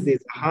can see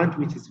there's a hand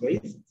which is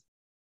raised?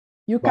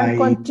 You can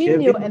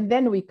continue, Kevin, and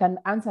then we can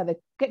answer the,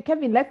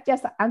 Kevin, let's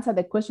just answer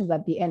the questions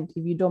at the end,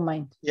 if you don't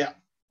mind. Yeah.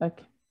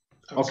 Okay.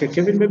 Okay,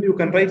 Kevin, maybe you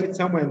can write it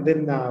somewhere and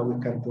then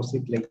we can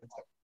proceed later.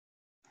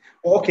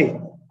 Okay,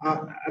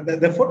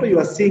 the photo you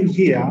are seeing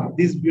here,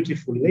 this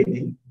beautiful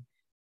lady,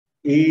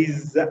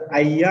 is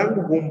a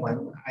young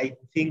woman, I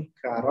think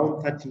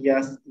around 30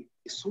 years, in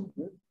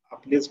Kisumu, a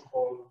place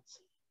called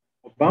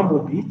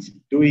Bamboo Beach,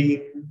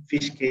 doing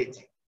fish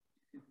caging.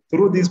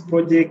 Through this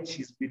project,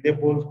 she's been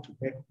able to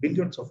make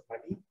billions of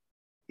money.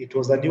 It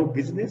was a new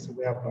business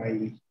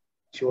whereby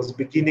she was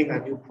beginning a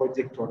new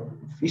project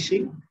on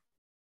fishing.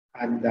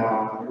 And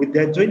with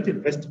their joint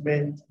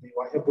investment, they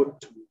were able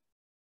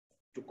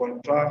to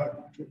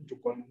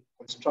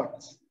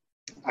construct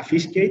a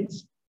fish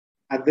cage.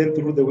 And then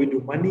through the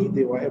WIDU money,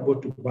 they were able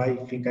to buy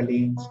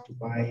fingerlings, to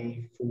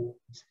buy food,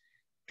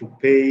 to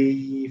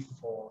pay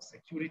for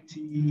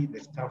security, the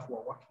staff who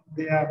are working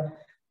there.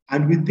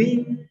 And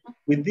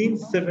within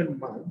 7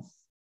 months,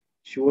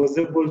 she was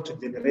able to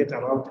generate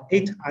around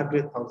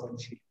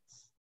 800,000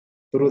 shillings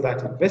through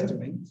that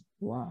investment.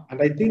 Wow.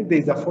 And I think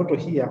there's a photo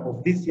here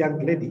of this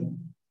young lady.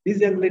 This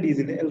young lady is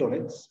in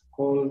Eldoret,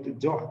 called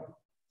Joan.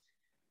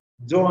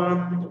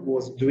 Joan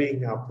was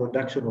doing a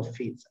production of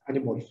feeds,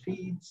 animal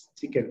feeds,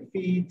 chicken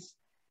feeds,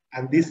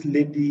 and this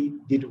lady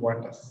did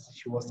wonders.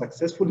 She was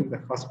successful in the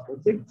first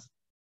project,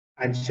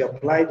 and she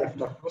applied,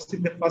 after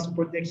closing the first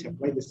project, she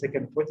applied the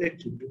second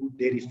project to do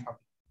dairy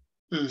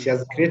farming. She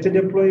has created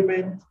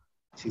employment,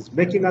 she's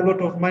making a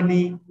lot of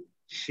money,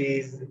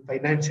 she's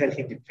financially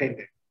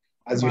independent.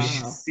 As you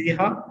see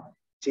her,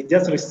 she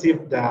just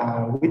received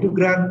a WIDU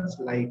grant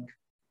like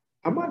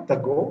a month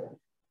ago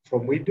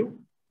from WIDU,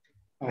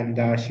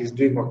 and she's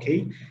doing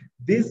okay.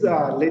 This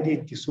lady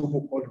in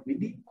Kisumu called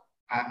Winnie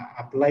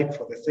applied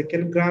for the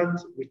second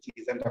grant, which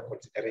is under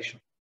consideration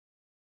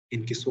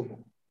in Kisumu.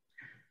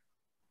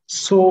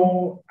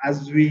 So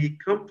as we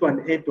come to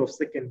an end of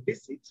second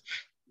visit,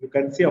 you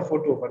can see a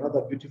photo of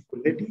another beautiful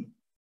lady.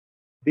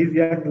 This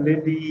young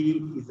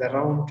lady is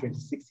around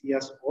 26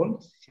 years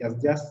old. She has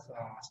just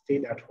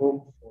stayed at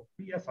home for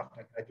 3 years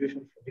after graduation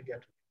from Media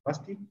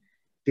University.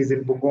 She's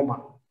in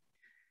Bungoma.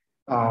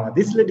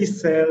 This lady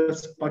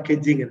sells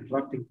packaging and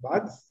wrapping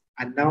bags,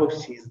 and now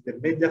she's the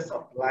major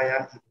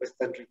supplier in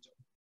Western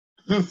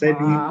region.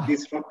 Selling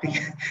this wrapping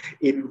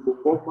in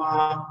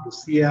Bungoma,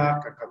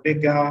 Busia,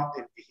 Kakamega,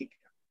 and Vihiga.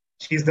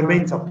 She's the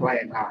main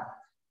supplier now.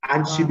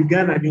 And she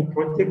began a new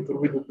project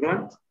through WIDU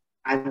grant,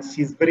 and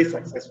she's very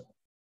successful.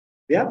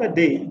 The other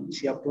day,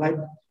 she applied,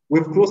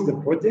 we've closed the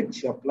project,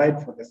 she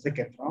applied for the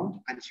second round,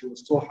 and she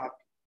was so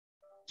happy.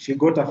 She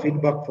got a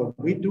feedback from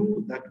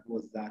WIDU that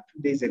was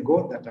 2 days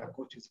ago that her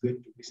coach is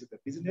going to visit the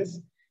business.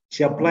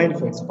 She applied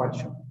for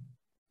expansion.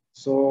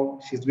 So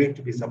she's going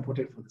to be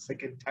supported for the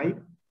second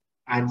time,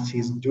 and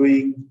she's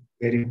doing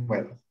very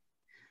well.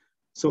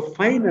 So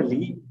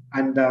finally,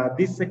 and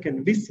this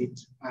second visit,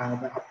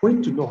 a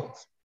point to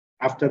note,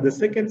 after the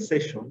second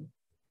session,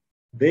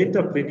 the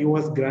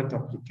entrepreneur's grant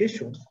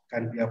application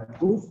can be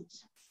approved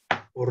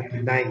or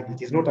denied.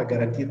 It is not a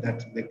guarantee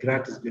that the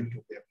grant is going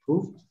to be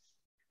approved.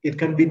 It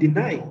can be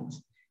denied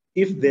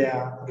if there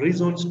are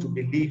reasons to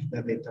believe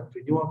that the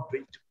entrepreneur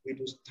breached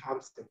WIDU's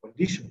terms and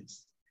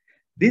conditions.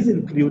 These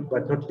include,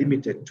 but not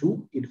limited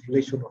to,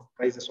 inflation of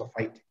prices of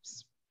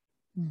items.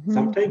 Mm-hmm.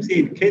 Sometimes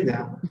here in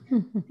Kenya,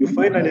 you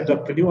find an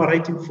entrepreneur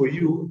writing for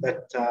you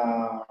that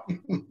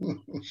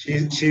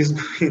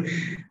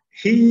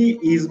he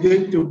is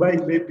going to buy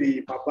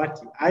maybe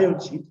Mabati iron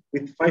sheet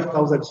with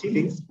 5,000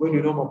 shillings when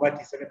you know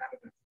Mabati is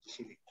 750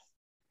 shillings.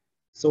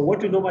 So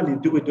what we normally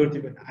do, we don't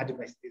even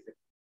advise this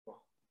anymore.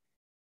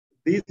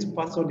 This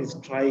person is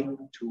trying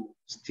to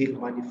steal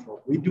money from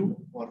WIDU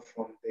or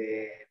from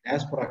the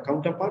diaspora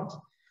counterpart.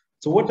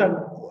 So what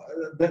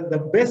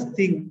the best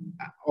thing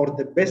or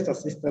the best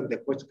assistance the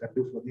coach can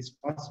do for this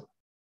person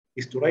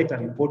is to write a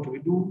report to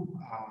WIDU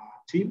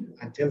team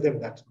and tell them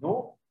that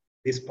no,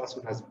 this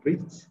person has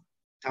breached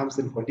terms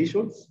and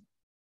conditions,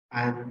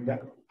 and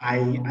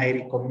I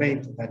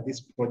recommend that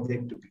this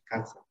project to be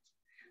cancelled.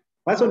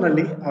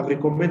 Personally, I've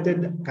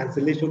recommended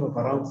cancellation of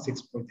around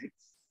 6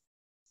 projects,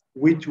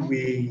 which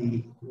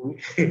we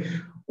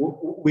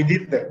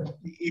did them.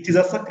 It is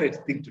a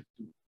sacred thing to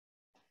do.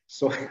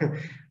 So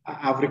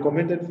I've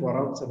recommended for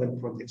around 7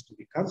 projects to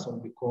be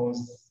cancelled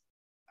because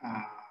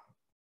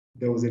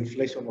there was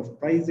inflation of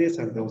prices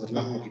and there was a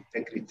lack of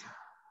integrity.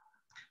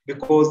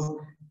 Because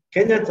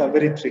Kenyans are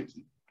very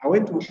tricky. I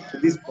went to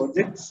these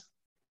projects,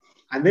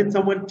 and then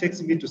someone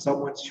takes me to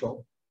someone's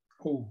shop,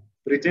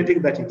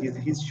 pretending that it is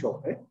his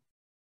shop.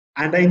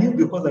 And I knew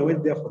because I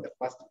went there for the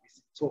first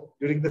visit. So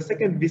during the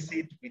second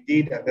visit, we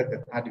did, and then the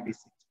third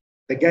visit,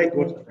 the guy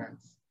got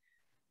grants.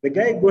 The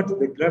guy got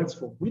the grants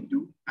from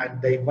WIDU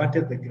and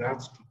diverted the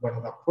grants to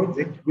another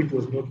project, which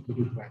was not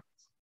WIDU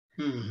grants.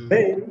 Mm-hmm.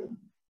 Then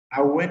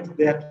I went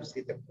there to see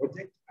the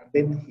project, and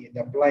then he had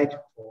applied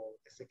for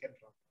the second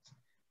round.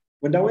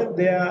 When I went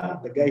there,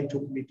 the guy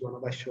took me to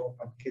another shop,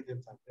 and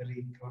Kenyans are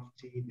very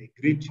crafty. They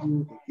greet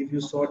you, they give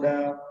you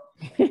soda.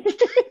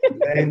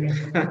 Then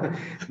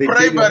they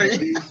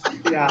primary.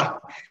 Yeah,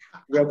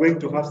 we are going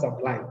to have some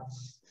lunch.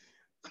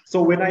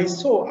 So when I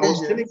saw, I was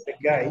telling the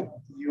guy,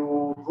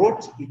 you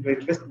wrote in your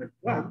investment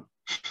plan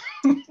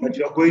that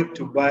you are going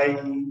to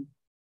buy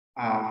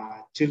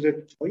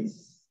children's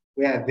toys.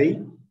 Where are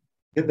they?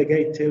 Then the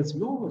guy tells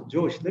me, "No,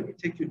 Josh, let me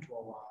take you to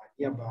our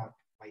nearby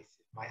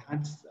my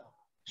aunt's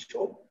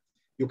shop.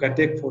 You can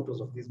take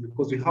photos of this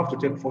because we have to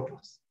take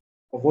photos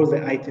of all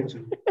the items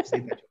you say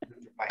that you're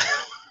going to buy."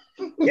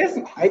 Yes,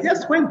 I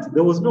just went.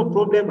 There was no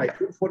problem. I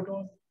took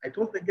photos. I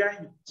told the guy,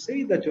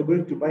 say that you're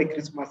going to buy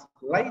Christmas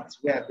lights,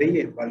 where are they,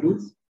 and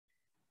balloons.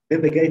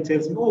 Then the guy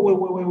tells me, oh,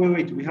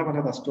 wait, we have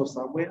another store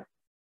somewhere.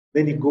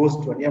 Then he goes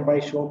to a nearby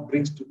shop,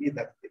 brings to me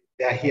that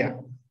they're here.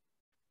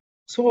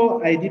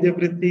 So I did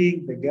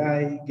everything. The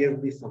guy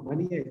gave me some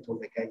money. I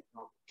told the guy,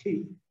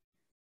 okay.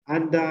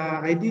 And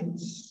I did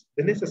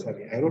the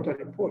necessary. I wrote a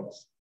report.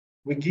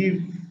 We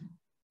give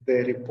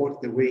the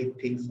report the way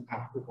things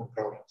are on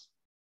ground.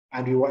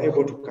 And we were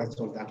able to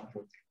cancel that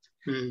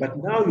project. But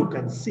now you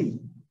can see,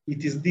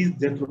 it is this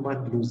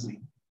gentleman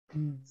losing.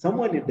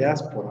 Someone in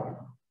diaspora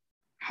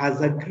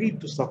has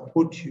agreed to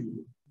support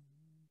you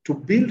to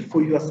build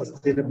for you a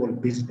sustainable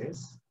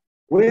business,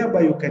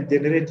 whereby you can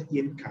generate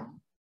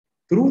income.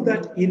 Through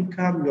that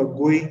income, you are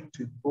going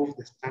to improve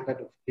the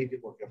standard of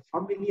living of your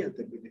family and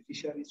the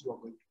beneficiaries who are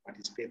going to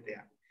participate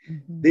there.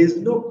 There is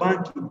no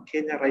bank in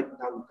Kenya right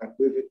now who can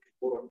go even to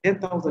borrow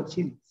 10,000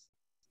 shillings.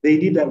 They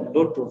need a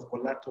lot of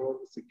collateral,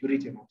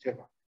 security, and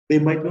whatever. They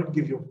might not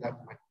give you that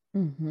money.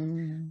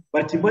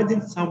 But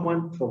imagine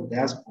someone from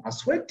diaspora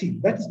sweating.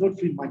 That is not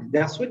free money. They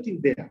are sweating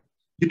there.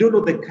 You don't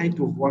know the kind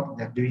of work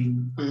they're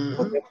doing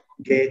for them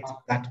to get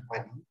that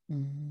money.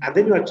 And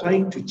then you are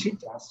trying to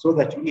cheat us so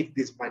that you eat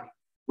this money.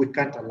 We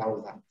can't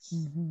allow that.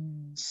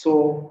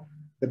 So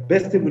the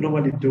best thing we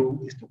normally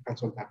do is to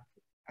cancel that.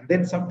 And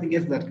then something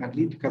else that can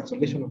lead to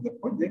cancellation of the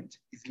project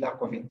is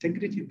lack of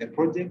integrity in the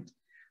project.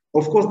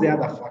 Of course, there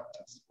are other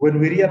factors. When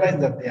we realize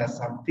that there are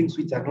some things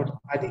which are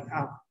not adding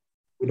up,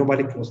 we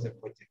normally close the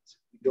project.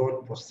 We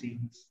don't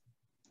proceed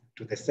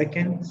to the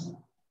second,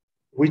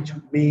 which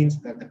means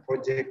that the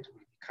project will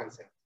be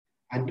cancelled.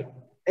 And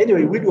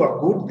anyway, WIDU are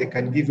good. They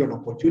can give you an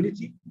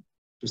opportunity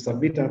to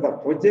submit another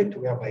project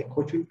whereby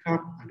coach will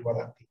come and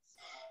other things.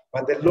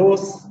 But the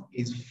loss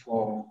is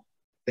for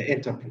the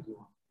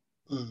entrepreneur.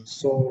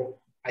 So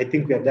I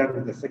think we are done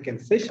with the second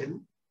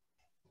session.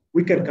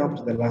 We can come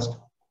to the last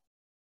one.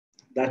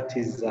 That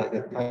is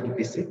the third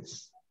visit.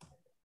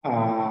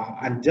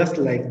 And just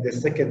like the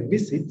second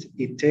visit,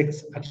 it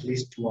takes at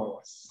least 2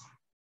 hours.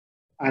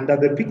 And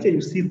the picture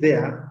you see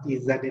there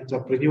is an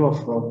entrepreneur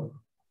from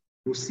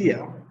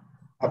Busia,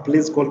 a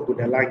place called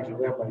Budalangi,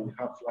 whereby we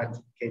have floods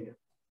in Kenya.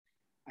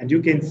 And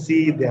you can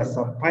see there are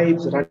some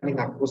pipes running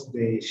across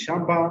the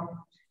shamba.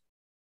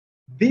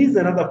 This is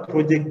another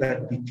project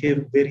that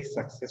became very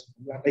successful.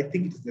 And I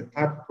think it is the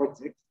third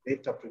project the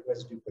entrepreneur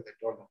is doing with a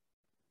donor.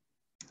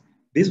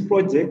 This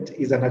project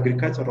is an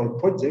agricultural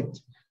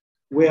project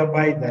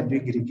whereby they're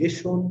doing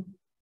irrigation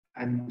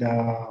and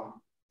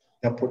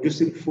they're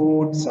producing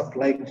food,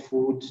 supplying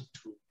food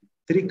to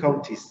 3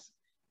 counties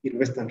in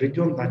Western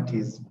region, that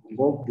is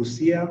Bungoma,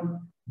 Busia,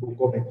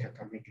 Bungoma, and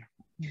Kakamega.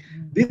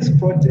 This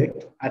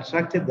project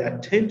attracted the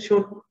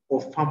attention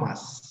of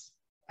farmers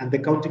and the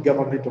county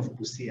government of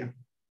Busia.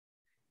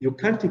 You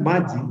can't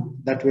imagine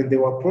that when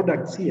there were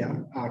products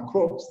here,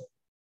 crops,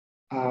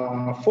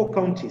 4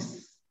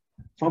 counties,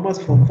 farmers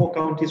from 4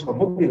 counties were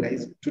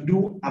mobilized to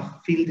do a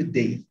field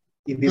day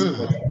in this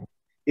project.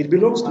 It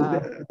belongs to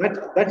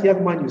that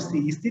young man you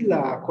see, he's still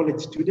a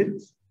college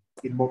student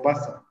in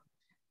Mombasa.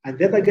 And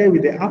the other guy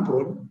with the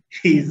apron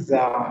is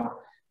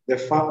the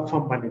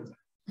farm manager.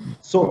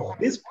 So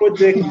this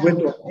project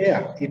went on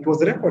air. It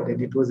was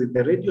recorded. It was in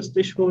the radio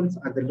stations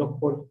and the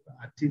local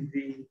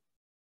TV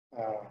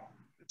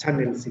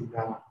channels in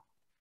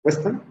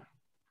Western.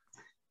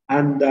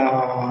 And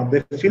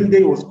the field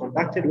day was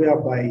conducted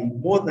whereby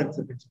more than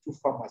 72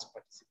 farmers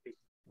participated.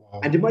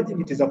 Wow. And imagine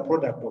it is a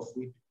product of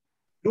WIDU.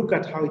 Look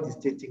at how it is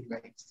changing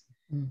lives.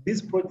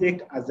 This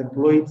project has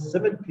employed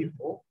 7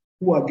 people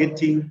who are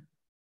getting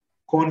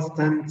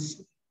constant,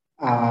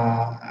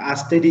 a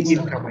steady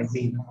income, I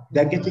mean.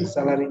 They're getting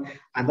salary,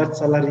 and that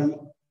salary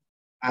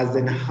has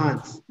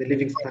enhanced the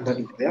living standard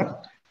of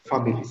their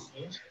families.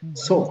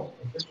 So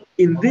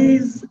in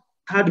this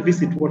third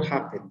visit, what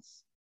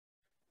happens?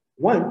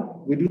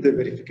 1, we do the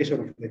verification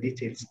of the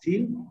details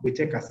team. We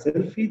take a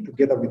selfie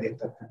together with the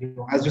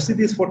entrepreneur. As you see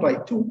this photo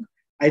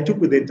I took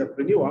with the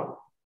entrepreneur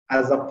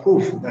as a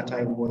proof that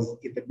I was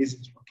in the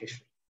business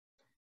location.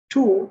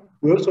 2,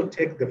 we also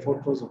take the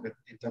photos of the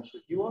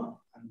entrepreneur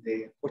and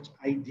the coach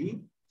ID.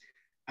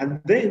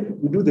 And then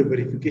we do the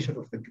verification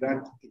of the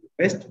grant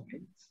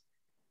investment.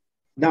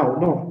 Now,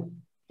 no,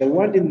 the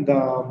one in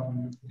the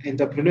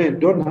entrepreneur and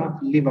donor,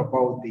 leave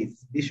about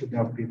this. This should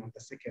have been on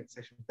the second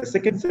session. The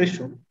second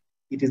session,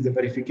 it is the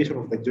verification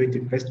of the joint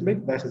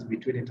investment that is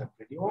between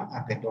entrepreneur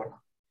and the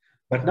donor.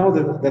 But now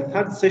the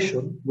third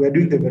session, we're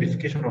doing the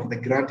verification of the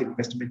grant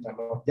investment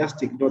alone.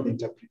 Just ignore the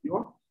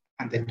entrepreneur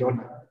and the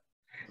donor.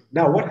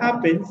 Now what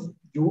happens,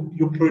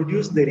 you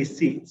produce the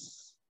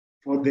receipts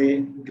for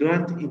the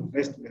grant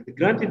investment. The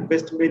grant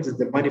investment is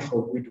the money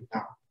for WIDU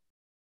now.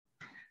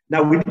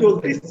 Now we need all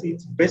the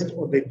receipts based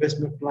on the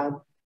investment plan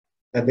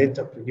that the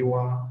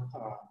entrepreneur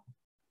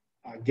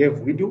gave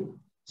WIDU.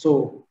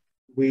 So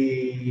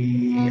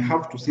we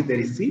have to see the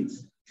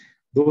receipts.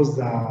 Those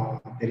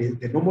are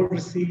the normal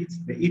receipts,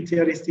 the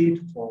ETA receipt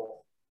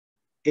for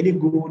any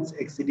goods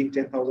exceeding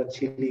 10,000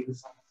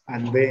 shillings,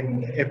 and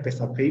then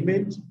M-Pesa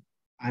payment.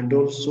 And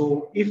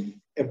also, if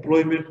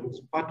employment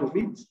was part of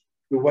it,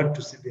 we want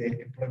to see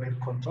the employment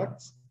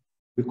contracts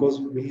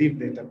because we leave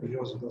the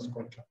entrepreneurs with those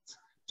contracts.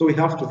 So we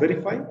have to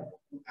verify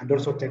and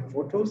also take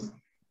photos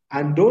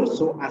and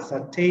also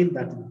ascertain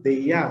that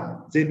they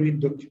are genuine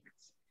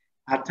documents.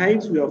 At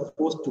times, we are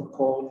forced to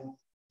call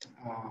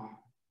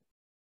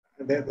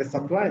the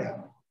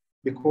supplier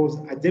because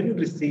a genuine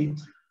receipt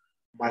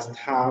must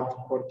have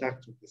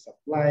contact with the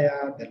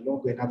supplier, the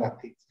logo, and other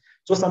things.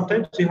 So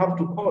sometimes you have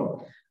to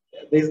call.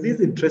 There's this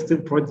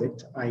interesting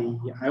project I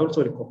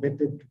also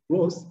recommended to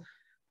close.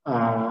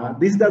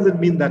 This doesn't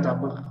mean that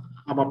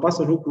I'm a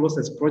person who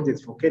closes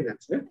projects for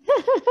Kenyans. Eh?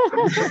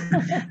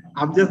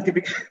 I'm just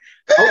giving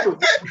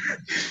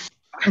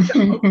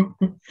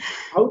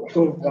out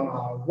of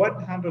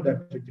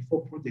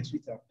 124 projects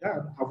which I've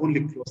done, I've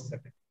only closed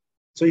 7.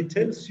 So it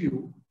tells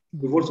you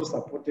we've also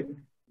supported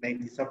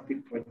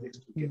 90-something projects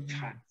to get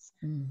funds.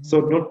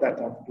 So not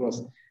that I've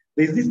closed.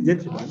 There's this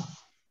gentleman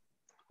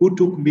who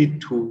took me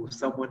to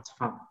someone's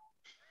farm.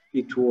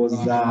 It was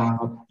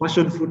a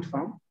passion fruit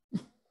farm.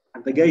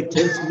 And the guy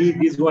tells me,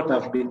 this is what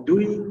I've been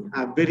doing.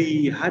 I'm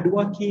very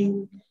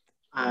hardworking.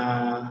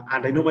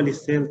 And I normally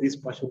sell these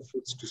passion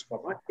fruits to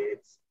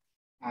supermarkets.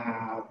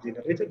 I've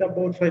generated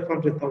about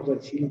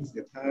 500,000 shillings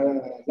the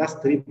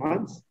last 3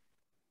 months.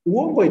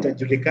 Uongo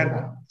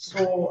itajulikana.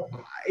 So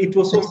it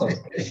was so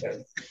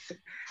suspicious.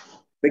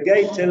 The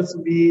guy tells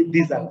me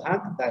this is a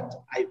tank that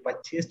I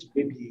purchased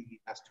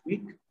maybe last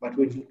week, but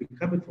when you be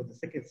coming for the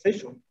second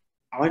session,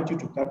 I want you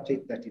to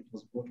capture that it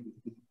was bought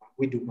with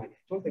WIDU money. I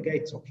told the guy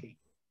it's okay.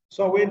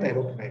 So I went, I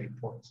wrote my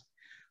report.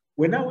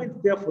 When I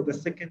went there for the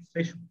second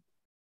session,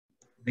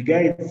 the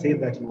guy said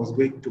that he was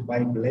going to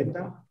buy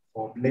blender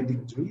for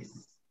blending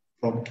juice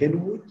from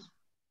Kenwood.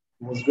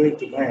 He was going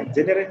to buy a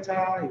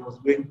generator. He was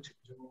going to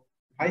do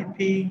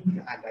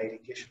piping and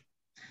irrigation.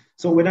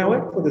 So when I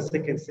went for the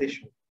second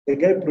session, the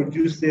guy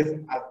produces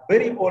a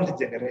very old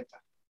generator.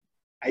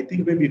 I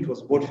think maybe it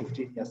was bought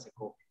 15 years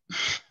ago.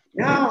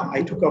 Yeah,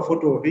 I took a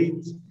photo of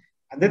it.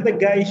 And then the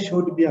guy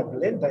showed me a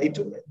blender.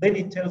 Then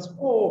he tells,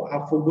 oh,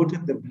 I've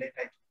forgotten the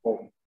blender at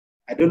home.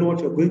 I don't know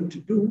what you're going to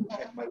do,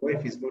 and my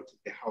wife is not in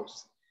the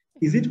house.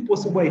 Is it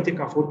possible I take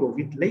a photo of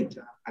it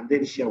later and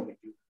then share with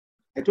you?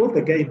 I told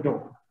the guy,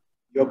 no,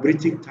 you're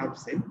breaching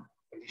terms and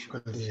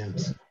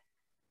conditions.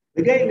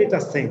 The guy later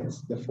sent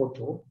the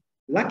photo.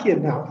 Lucky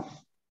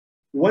enough,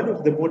 one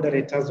of the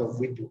moderators of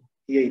WiDU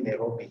here in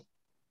Nairobi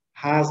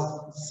has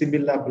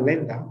similar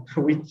blender,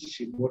 which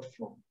she bought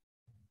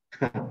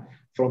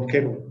from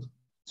Kenyan.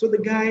 So the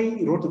guy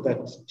wrote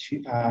that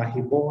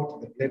he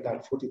bought the blender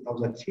at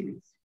 40,000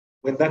 shillings,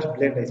 when that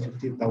blender is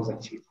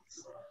 15,000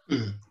 shillings.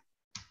 Mm.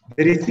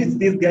 The receipts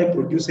this guy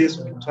produces,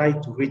 we try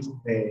to reach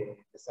the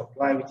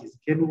supply, which is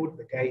Kenwood.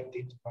 The guy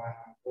did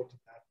bought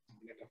that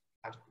blender from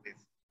that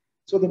place.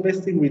 So the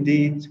best thing we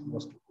did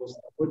was to post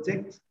the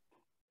project,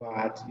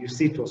 but you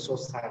see, it was so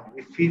sad.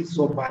 We feel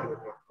so bad when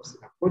we're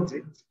posting a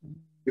project,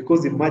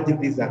 because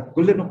imagine this is a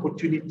golden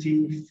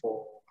opportunity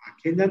for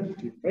a Kenyan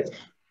to invest,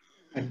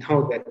 and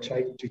now they're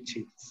trying to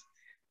cheat.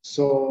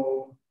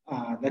 So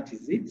that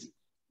is it.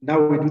 Now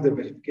we do the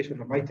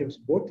verification of items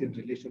bought in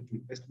relation to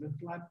investment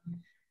plan.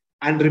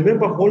 And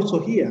remember also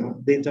here,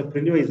 the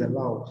entrepreneur is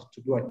allowed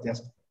to do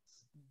adjustments.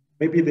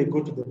 Maybe they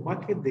go to the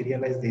market, they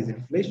realize there's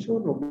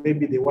inflation, or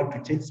maybe they want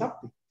to change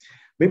something.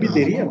 Maybe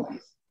they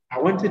realize, I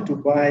wanted to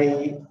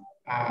buy,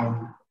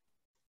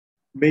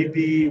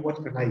 maybe,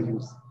 what can I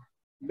use?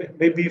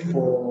 Maybe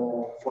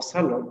for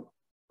salon,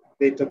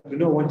 the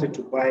entrepreneur wanted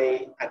to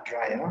buy a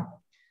dryer.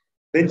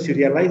 Then she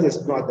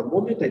realizes, no, at the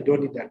moment I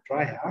don't need a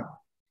dryer.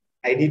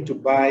 I need to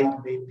buy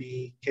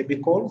maybe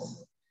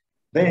chemicals.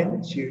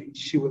 Then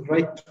she will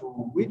write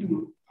to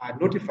WiDU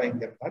notifying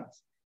them that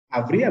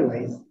I've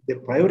realized the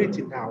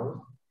priority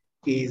now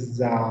is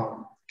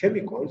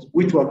chemicals,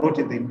 which were not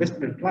in the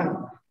investment plan.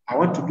 I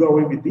want to do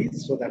away with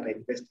this so that I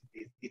invest in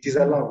this. It is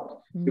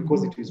allowed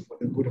because it is for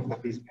the good of the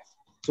business.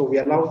 So we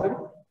allow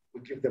them,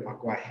 we give them a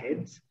go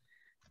ahead.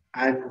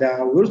 And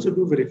we also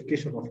do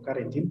verification of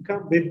current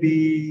income.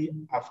 Maybe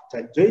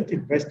after joint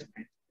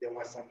investment, there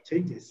were some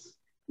changes.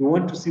 We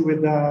want to see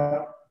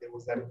whether there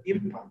was an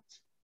impact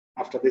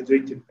after the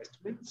joint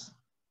investments.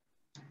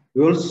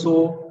 We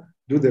also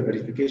do the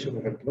verification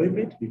of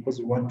employment, because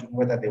we want to know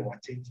whether there were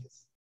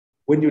changes.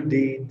 When you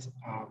did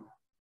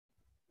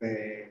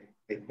the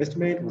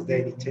investment, was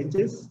there any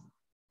changes?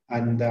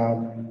 And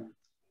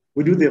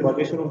we do the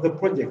evaluation of the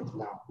project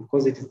now,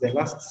 because it is the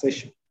last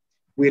session.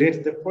 We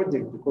rate the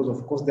project because,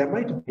 of course, there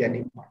might be an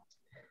impact.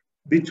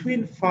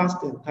 Between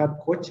first and third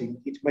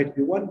coaching, it might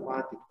be 1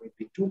 month, it might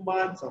be 2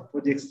 months, some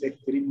projects take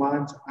 3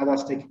 months,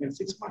 others take even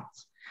 6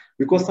 months.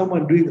 Because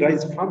someone doing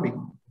rice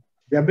farming,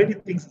 there are many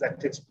things that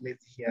takes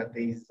place here.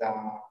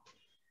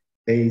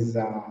 There is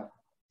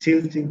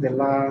tilting the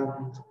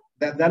land.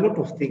 There are a lot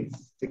of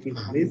things taking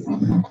place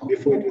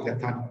before we do the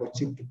third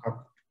coaching to come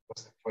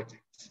to the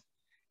project.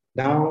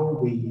 Now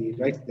we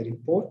write the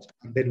report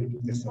and then we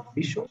do the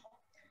submission.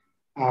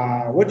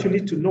 What you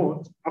need to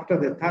note, after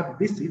the third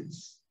visit,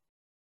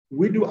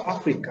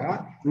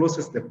 WIDU.africa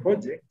closes the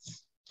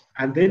project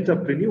and the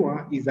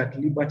entrepreneur is at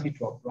liberty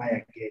to apply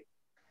again.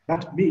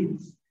 That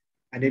means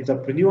an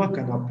entrepreneur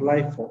can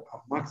apply for a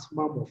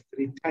maximum of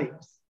 3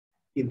 times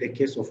in the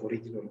case of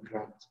original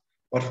grant.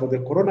 But for the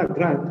Corona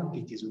grant,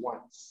 it is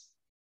once.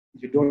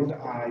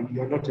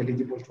 You're not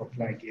eligible to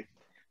apply again.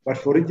 But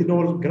for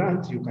original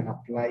grant, you can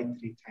apply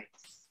 3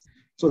 times.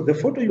 So the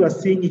photo you are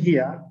seeing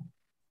here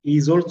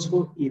is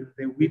also in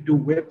the WiDU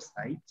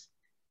website.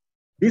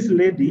 This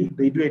lady,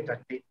 they do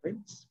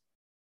entertainment,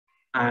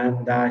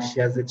 and she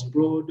has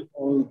explored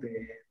all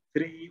the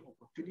 3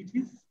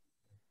 opportunities,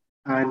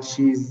 and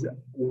she's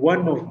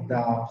one of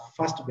the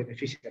first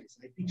beneficiaries.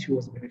 I think she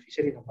was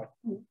beneficiary number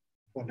 2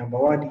 or number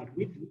 1 in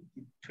WiDU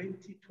in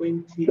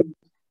 2020.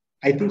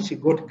 I think she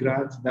got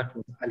grants, that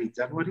was early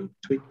January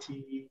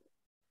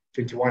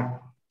 2021.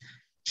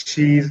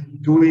 She's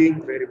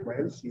doing very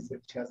well. She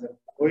has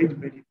employed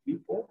many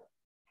people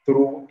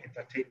through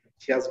entertainment.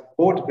 She has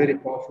bought very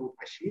powerful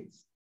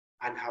machines,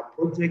 and her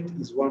project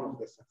is one of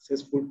the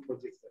successful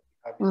projects that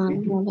we have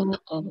in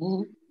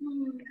WiDU.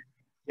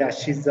 Yeah,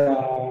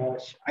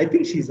 I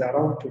think she's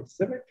around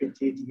 27,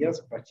 28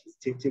 years, but she's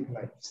changing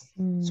lives.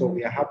 So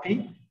we are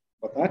happy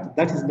for that.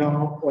 That is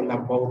now all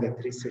about the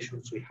 3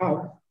 sessions we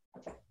have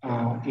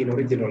in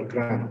original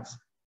grants.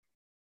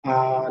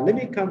 Let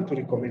me come to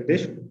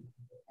recommendation.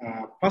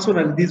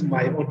 Personally, this is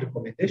my own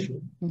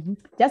recommendation.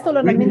 Just hold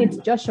on a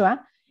minute,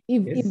 Joshua.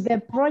 If the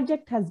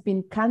project has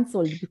been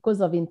cancelled because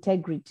of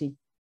integrity,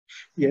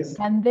 yes,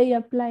 can they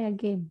apply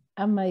again?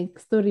 Ama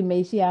story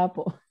meishia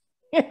hapo.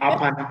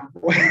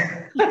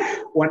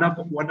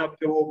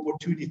 Wanapewa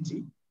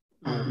opportunity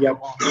ya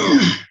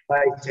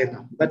apply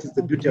tena. That is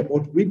the beauty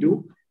about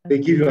WiDU. They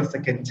give you a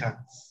second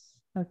chance.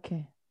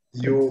 Okay.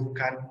 You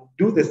can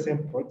do the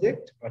same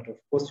project, but of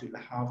course you'll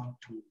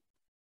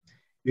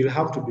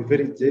have to be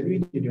very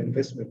genuine in your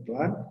investment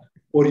plan,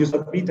 or you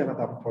submit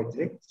another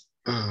project,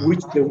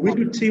 which the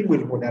WiDU team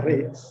will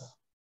moderate.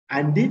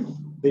 And if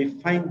they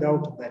find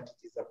out that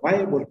it is a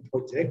viable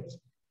project,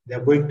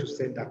 they're going to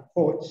send a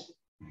coach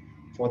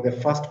for the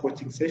first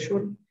coaching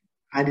session,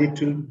 and it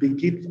will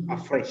begin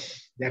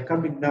afresh. They're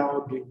coming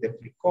now doing the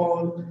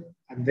pre-call,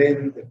 and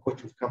then the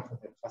coach will come for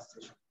the first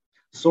session.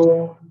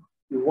 So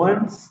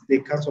once they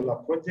cancel a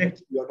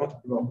project, you are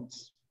not blocked.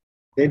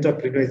 The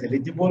entrepreneur is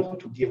eligible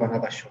to give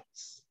another shot.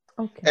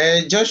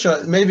 Okay.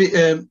 Joshua, maybe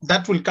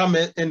that will come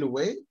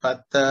anyway,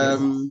 but Yes.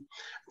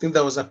 I think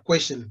there was a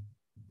question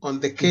on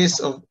the case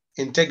of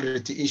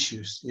integrity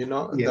issues. You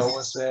know, Yes. there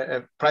was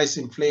a price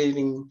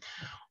inflating,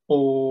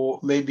 or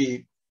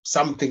maybe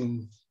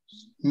something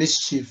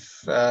mischief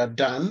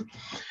done,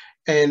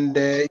 and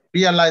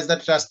realize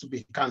that it has to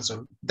be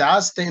cancelled.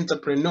 Does the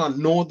entrepreneur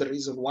know the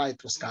reason why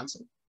it was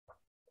cancelled?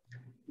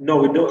 No,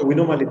 we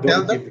normally don't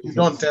Tell them? give You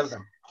don't tell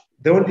them.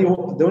 The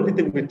only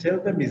thing we tell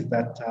them is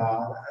that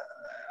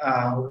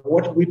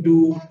what we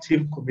do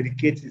team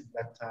communicates is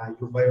that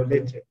you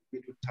violated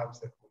WIDU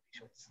terms and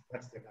conditions.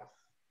 That's enough.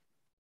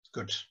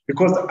 Good.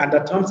 Because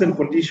under terms and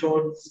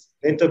conditions,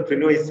 the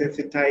entrepreneur is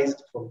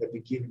sensitized from the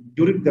beginning.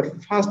 During the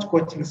first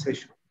coaching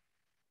session,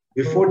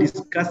 before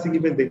discussing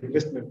even the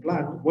investment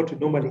plan, what we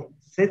normally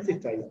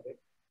sensitize them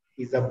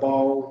is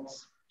about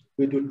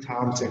WIDU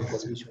terms and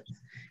conditions.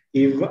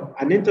 If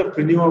an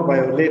entrepreneur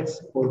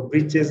violates or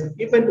breaches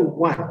even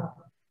one,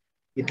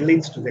 it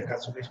leads to the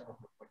cancellation of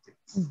the project.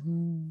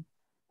 Mm-hmm.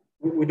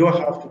 We don't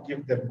have to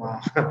give them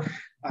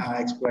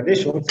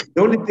explanations.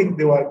 The only thing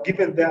they were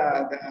given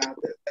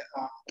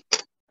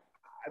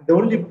the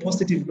only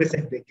positive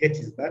message they get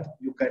is that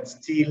you can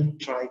still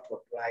try to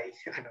apply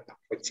another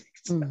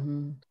project.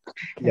 Mm-hmm.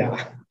 Okay.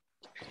 Yeah,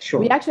 sure.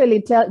 We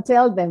actually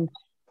tell them,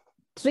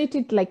 treat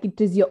it like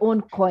it is your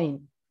own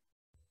coin.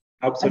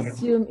 Absolutely.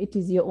 Assume it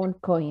is your own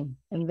coin,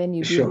 and then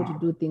you'll be Sure. able to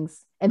do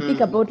things. And think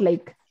about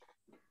like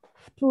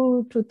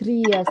 2 to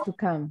 3 years to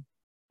come.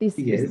 This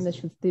Yes. business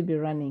should still be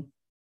running.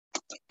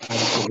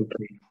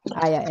 Absolutely.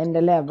 And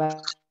the level.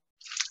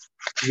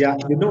 Yeah,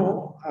 you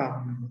know,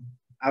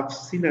 I've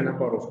seen a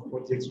number of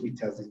projects which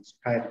has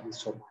inspired me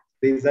so much.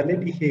 There's a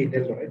lady here in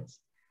Eldoret.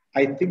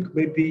 I think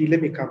maybe,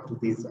 let me come to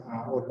this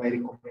on my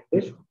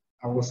recommendation.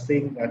 I was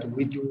saying that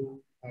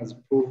WIDU has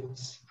proved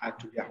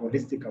to be a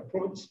holistic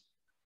approach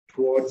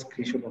towards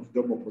creation of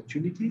job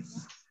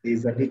opportunities.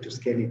 There's a need to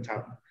scale it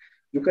up.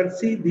 You can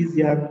see this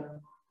young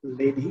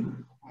lady,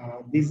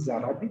 these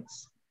are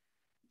rabbits.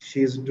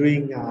 She's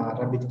doing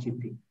rabbit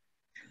keeping.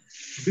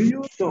 Do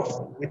you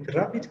know, with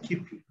rabbit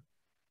keeping,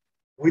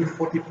 with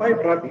 45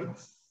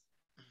 rabbits,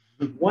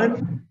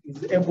 one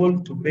is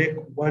able to make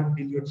 1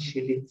 million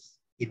shillings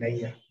in a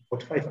year.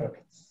 45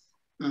 rabbits.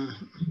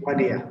 1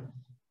 year,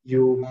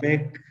 you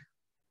make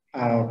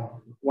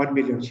 1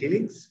 million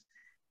shillings.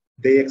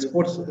 They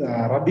export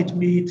rabbit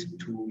meat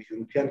to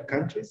European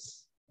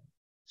countries.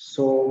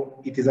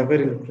 So it is a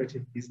very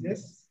lucrative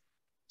business.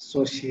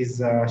 So she's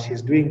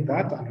doing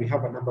that, and we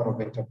have a number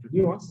of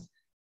entrepreneurs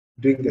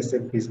doing the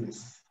same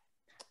business.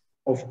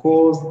 Of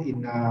course,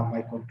 in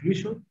my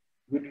conclusion,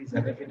 WIDU is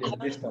an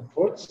evidence-based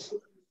approach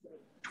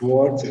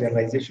towards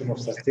realization of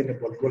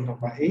sustainable goal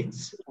number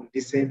 8 on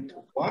decent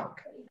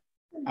work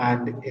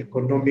and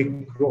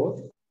economic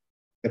growth.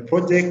 The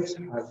project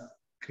has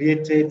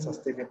created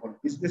sustainable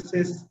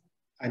businesses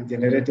and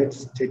generated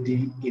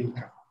steady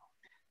income.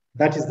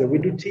 That is the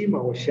WIDU team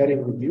I was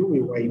sharing with you.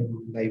 We were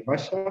in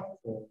Naivasha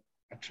for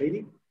a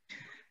training.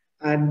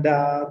 And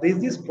there's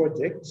this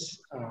project,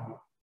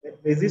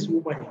 there's this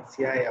woman in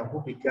Siaya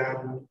who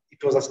began,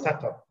 it was a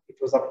startup, it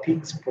was a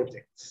pigs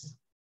project.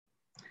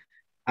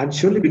 And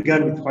she only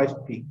began with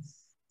 5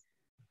 pigs.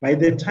 By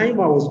the time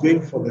I was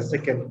going for the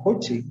second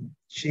coaching,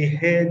 she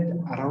had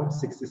around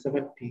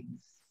 67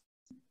 pigs.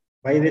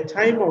 By the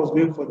time I was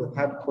going for the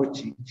third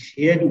coaching,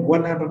 she had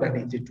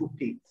 182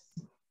 pigs.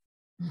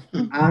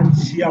 And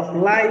she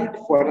applied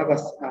for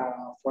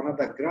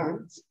another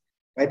grant.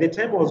 By the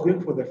time I was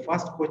going for the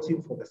first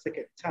coaching for the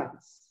second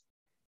chance,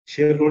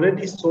 she had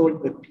already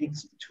sold the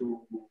pigs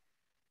to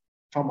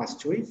Farmer's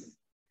Choice.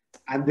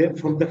 And then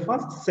from the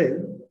first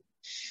sale,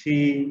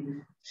 she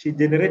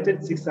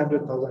generated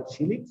 600,000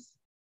 shillings.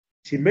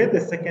 She made the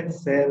second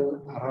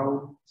sale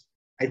around,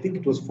 I think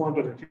it was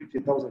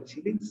 450,000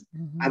 shillings.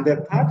 Mm-hmm. And the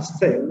third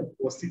sale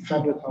was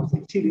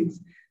 600,000 shillings.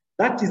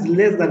 That is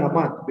less than a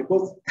month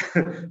because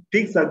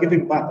pigs are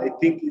giving birth, I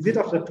think, is it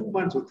after 2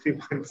 months or 3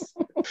 months?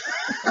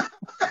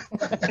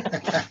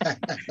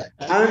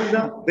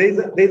 And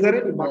there's a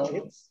ready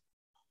market.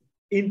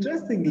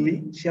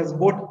 Interestingly, she has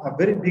bought a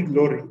very big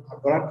lorry, a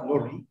brand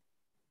lorry.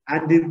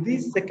 And in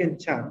this second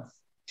chance,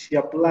 she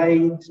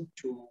applied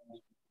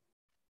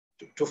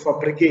to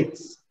fabricate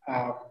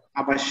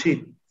a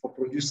machine for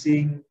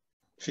producing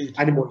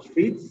animal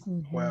feeds.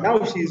 Wow.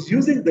 Now she's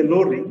using the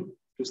lorry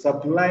to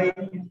supply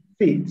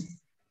feeds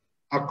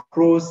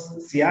across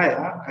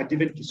Siaya and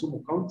even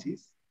Kisumu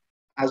counties,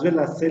 as well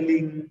as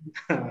selling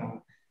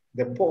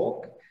the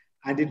pork.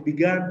 And it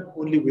began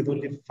with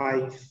only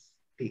 5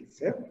 pigs.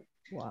 Yeah?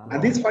 Wow.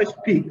 And these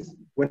 5 pigs,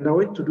 when I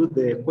went to do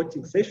the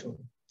coaching session,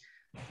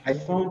 I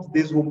found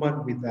this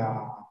woman with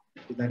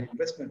an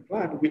investment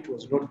plan, which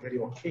was not very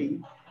okay.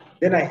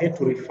 Then I had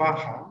to refer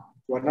her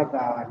to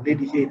another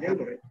lady here in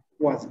Eldoret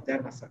who has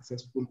done a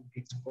successful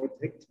PICS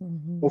project.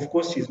 Of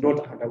course, she's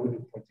not under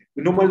WiDU project.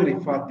 We normally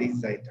refer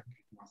these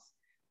entrepreneurs.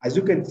 As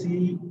you can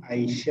see,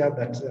 I share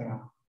that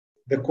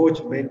the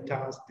coach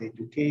mentors, they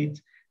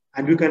educate,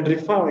 and we can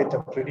refer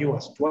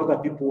entrepreneurs to other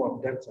people who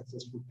have done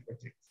successful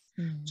projects.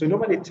 So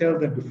normally tell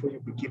them before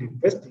you begin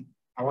investing,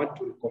 I want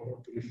to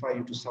recommend to refer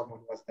you to someone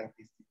who has done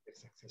this very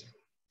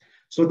successfully.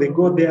 So they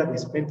go there, they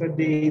spend a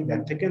day,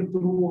 they're taken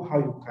through how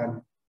you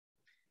can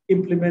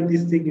implement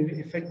this thing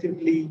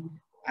effectively,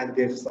 and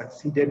they've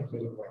succeeded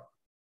very well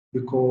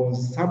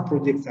because some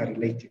projects are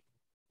related.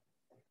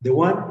 The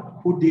one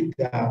who did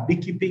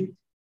beekeeping,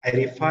 I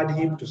referred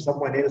him to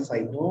someone else I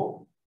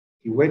know.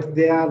 He went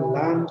there,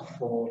 learned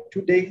for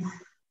 2 days.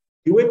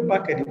 He went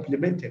back and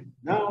implemented.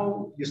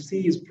 Now you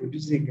see he's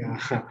producing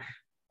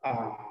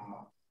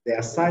the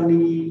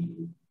asali,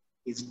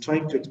 he's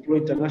trying to explore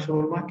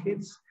international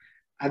markets.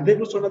 And then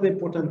also another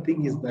important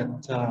thing is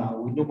that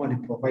we normally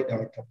provide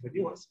our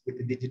entrepreneurs with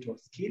the digital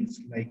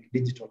skills like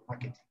digital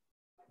marketing.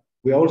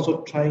 We are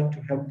also trying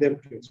to help them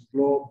to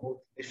explore both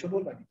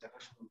national and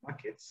international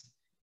markets.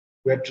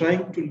 We are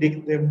trying to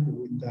link them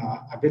with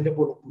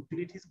available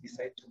opportunities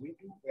besides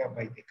WiDU,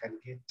 whereby they can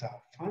get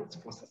funds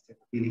for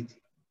sustainability.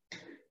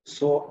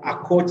 So a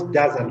coach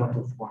does a lot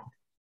of work.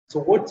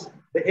 So what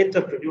the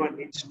entrepreneur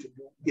needs to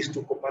do is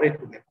to cooperate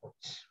with the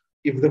coach.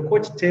 If the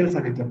coach tells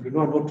an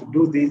entrepreneur not to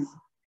do this,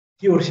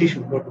 he or she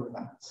should not do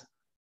that.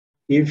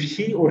 If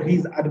she or he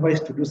is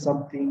advised to do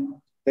something,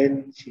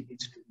 then she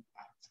needs to do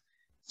that.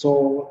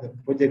 So the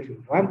project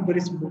will run very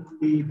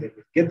smoothly, they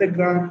will get the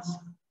grants,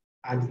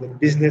 and the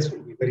business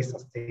will be very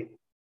sustainable.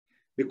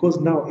 Because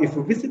now, if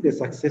we visit the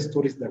success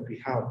stories that we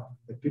have,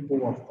 the people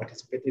who have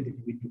participated in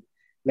WiDU,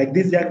 like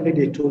this young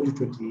lady I told you,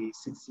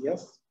 26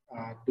 years,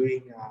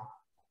 doing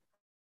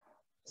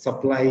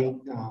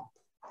supplying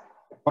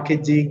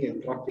packaging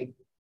and wrapping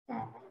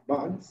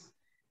bags.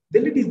 The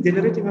lady is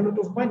generating a lot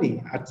of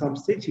money. At some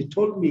stage, she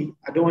told me,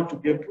 I don't want to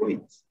be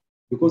employed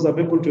because I'm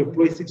able to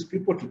employ 6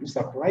 people to do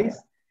supplies.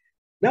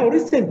 Now,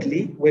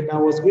 recently, when I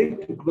was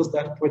going to close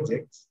that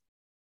project,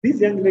 this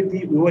young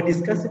lady, we were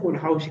discussing on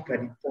how she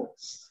can import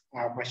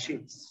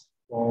machines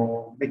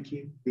for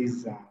making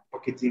these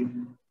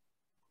packaging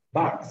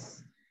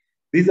bags.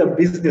 This is a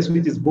business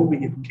which is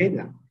booming in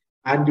Kenya.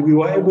 And we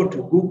were able to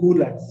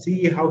Google and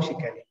see how she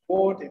can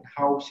import and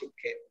how she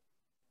can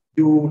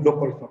do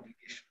local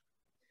fabrication.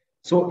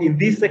 So in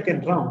this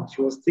second round,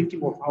 she was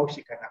thinking of how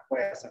she can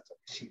acquire such a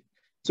machine.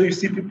 So you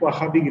see people are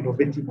having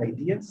innovative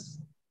ideas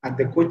and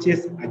the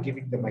coaches are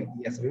giving them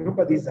ideas.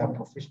 Remember, these are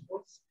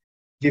professionals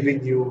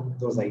giving you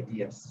those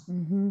ideas.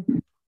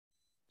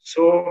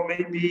 So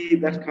maybe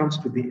that comes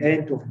to the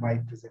end of my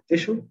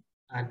presentation.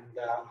 And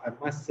I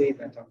must say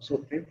that I'm so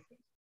thankful.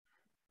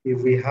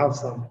 If we have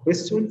some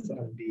questions,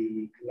 I'll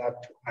be glad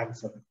to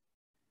answer them.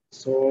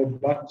 So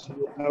back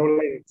to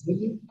Caroline.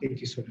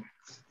 Thank you so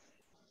much.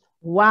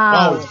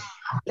 Wow.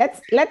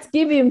 Let's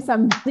give him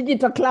some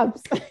digital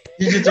claps.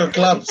 Digital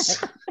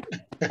claps.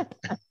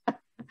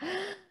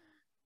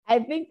 I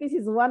think this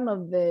is one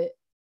of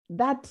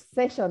that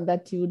session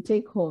that you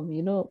take home,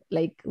 you know,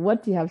 like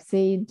what you have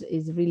said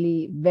is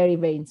really very,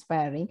 very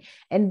inspiring.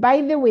 And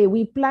by the way,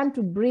 we've done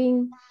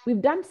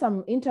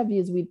some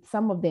interviews with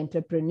some of the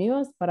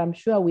entrepreneurs, but I'm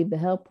sure with the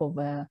help of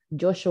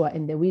Joshua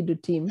and the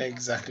WiDU team.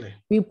 Exactly.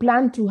 We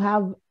plan to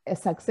have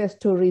success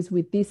stories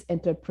with these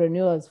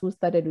entrepreneurs who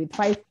started with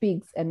 5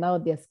 pigs and now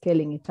they're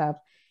scaling it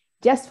up,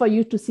 just for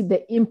you to see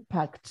the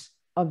impact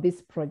of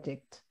this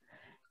project.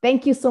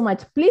 Thank you so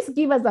much. Please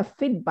give us a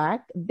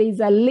feedback.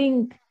 There's a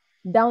link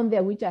down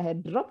there which I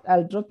had dropped.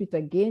 I'll drop it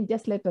again.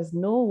 Just let us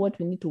know what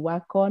we need to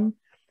work on.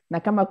 Na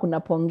kama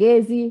kuna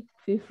pongezi,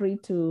 feel free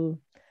to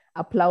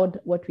applaud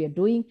what we are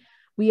doing.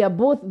 We are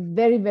both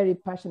very, very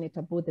passionate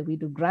about the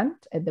WiDU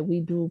grant and the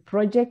WiDU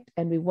project,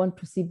 and we want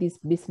to see these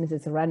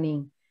businesses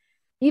running,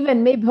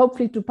 even maybe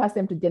hopefully to pass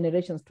them to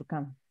generations to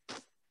come.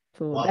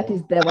 So wow. That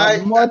is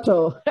the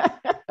motto.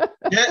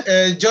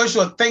 Yeah,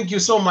 Joshua, thank you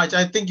so much.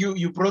 I think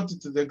you brought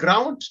it to the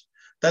ground.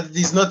 That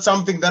is not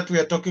something that we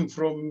are talking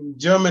from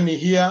Germany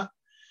here,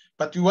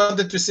 but we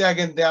wanted to say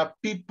again, there are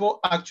people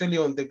actually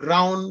on the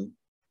ground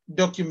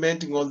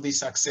documenting all these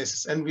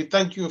successes. And we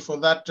thank you for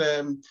that,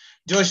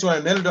 Joshua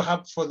and Eldo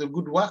Hub, for the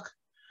good work.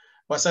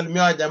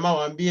 Wasalimia jamaa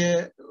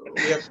waambie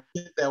we have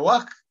did their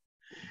work.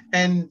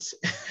 And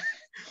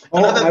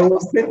I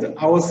was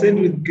sent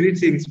with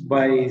greetings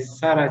by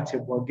Sarah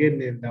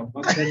Chebwagen and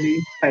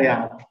Makani.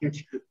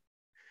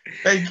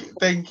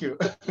 Thank you.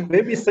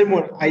 Maybe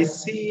Simon, I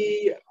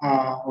see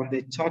on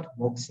the chat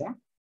box,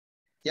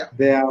 yeah,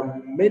 there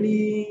are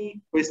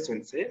many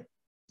questions.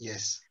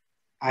 Yes.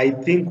 I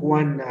think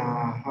one,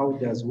 how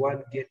does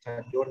one get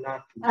a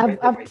donor?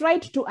 I've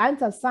tried to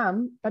answer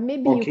some, but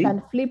maybe you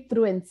can flip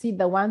through and see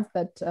the ones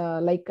that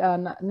the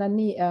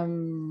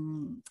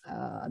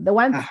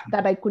ones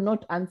that I could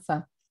not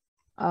answer.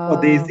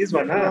 There is this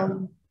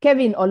one.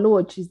 Kevin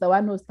Oloch is the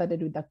one who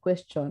started with the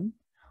question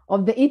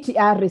of the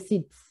ETR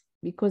receipts,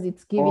 because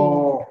it's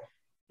giving,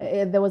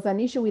 there was an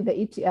issue with the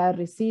ETR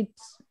receipt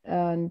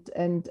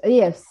and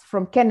yes,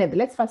 from Kenneth.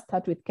 Let's first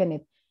start with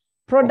Kenneth.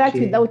 Products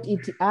without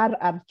ETR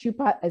are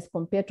cheaper as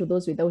compared to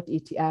those without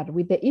ETR.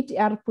 With the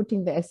ETR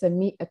putting the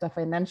SME at a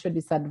financial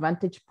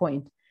disadvantage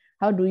point,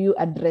 how do you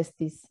address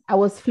this? I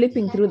was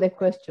flipping through the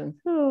questions.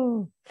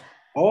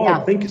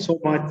 Thank you so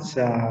much,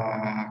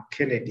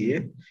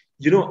 Kennedy.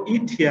 You know,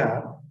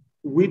 ETR,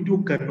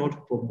 WiDU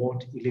cannot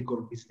promote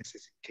illegal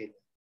businesses in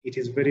Kenya. It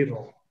is very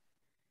wrong.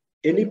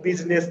 Any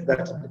business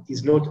that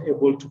is not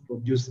able to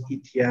produce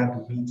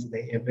ETR means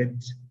they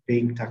haven't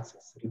paying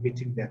taxes,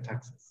 remitting their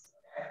taxes.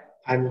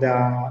 And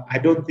I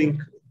don't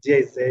think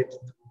GIZ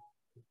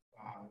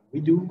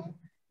WiDU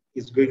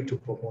is going to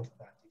promote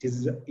that.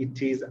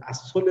 It is a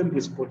solemn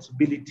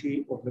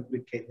responsibility of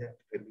every Kenyan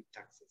to remit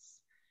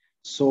taxes.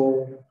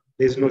 So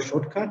there's no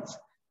shortcut.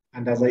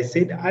 And as I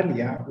said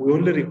earlier, we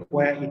only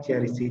require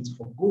ETR receipts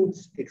for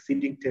goods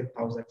exceeding 10,000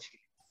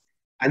 shillings.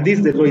 And this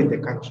is the law in the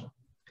country.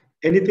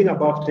 Anything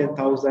above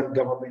 10,000,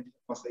 government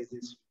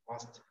emphasizes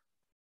must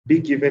be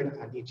given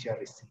an ETR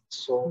receipt.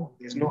 So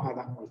there's no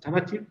other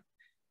alternative.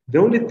 The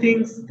only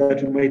things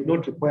that you might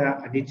not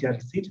require an ETR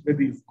receipt,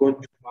 maybe you've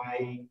gone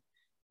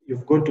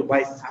to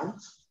buy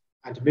sands,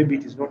 and maybe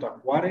it is not a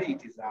quarry,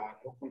 it is a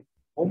local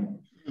home.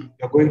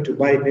 You're going to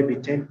buy maybe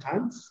 10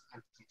 tons,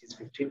 and it is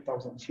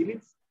 15,000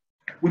 shillings.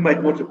 We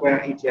might not require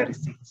ETR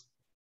receipts.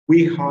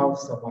 We have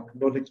some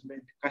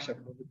acknowledgement, cash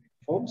acknowledgement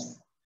forms,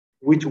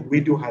 which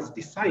WiDU has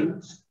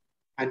designed,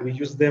 and we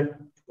use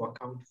them to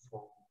account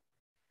for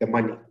the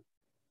money.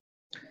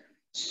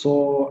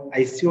 So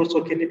I see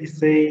also Kennedy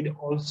said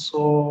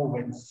also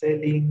when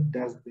selling,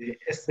 does the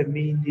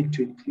SME need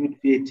to include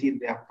VAT in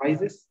their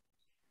prices?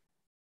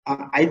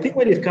 I think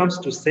when it comes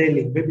to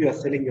selling, maybe you are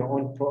selling your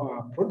own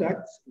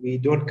products, we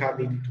don't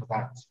come into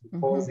that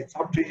because it's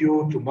up to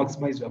you to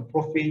maximize your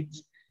profit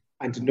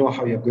and to know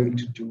how you're going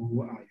to do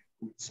your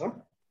goods. Huh?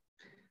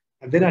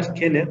 And then at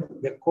Kenneth,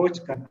 the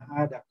coach can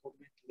add a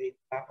comment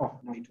later. Oh,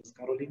 no, it was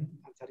Caroline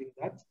answering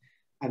that.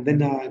 And then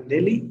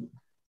Nelly,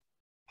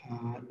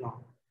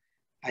 no.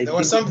 There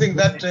was something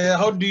that,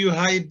 how do you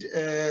hide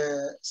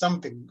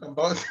something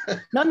about?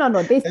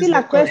 No. There's still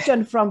a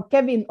question from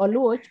Kevin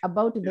Oluoch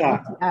about the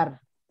ETR.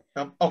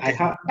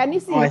 Okay. Can you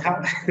see, I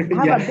have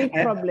a big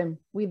problem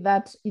with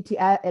that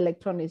ETR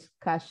electronic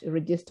cash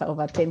register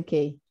over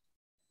 10K.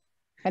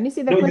 Can you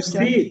see the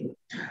question? You see,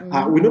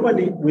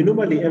 we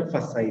normally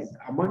emphasize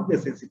among the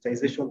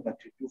sensitization that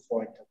we do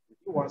for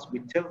entrepreneurs, we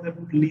tell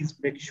them, please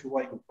make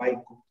sure you buy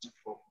goods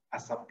from a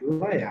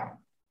supplier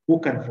who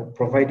can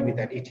provide with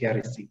an ETR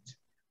receipt.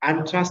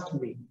 And trust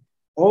me,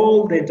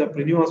 all the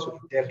entrepreneurs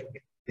we've dealt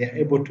with, they're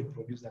able to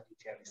produce an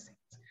ETR receipt.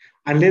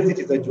 Unless it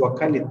is a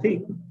Juakali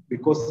thing,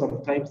 because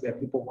sometimes there are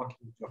people working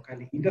in the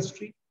Juakali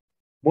industry.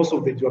 Most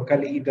of the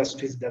Juakali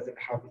industries doesn't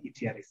have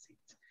ETR receipt.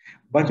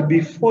 But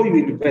before you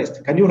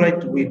invest, can you write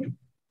to WiDU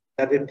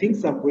that the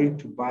things I'm going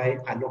to buy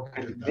are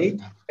locally made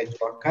by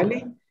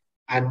Juakali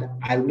and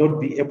I'll not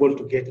be able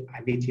to get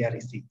an ETR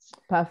receipt?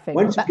 Perfect.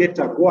 Once you get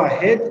a go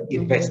ahead,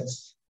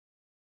 invest.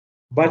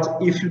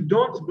 But if you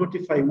don't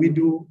notify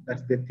WiDU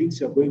that the things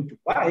you're going to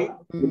buy,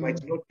 you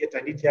might not get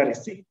an ETR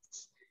receipt.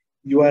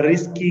 You are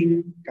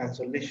risking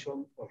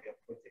cancellation of your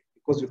project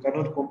because you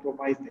cannot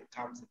compromise the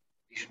terms and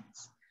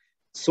conditions.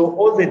 So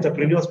all the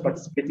entrepreneurs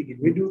participating in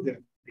WiDU,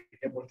 they've been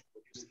able to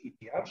produce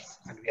ETRs,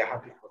 and we are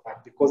happy for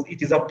that because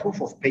it is a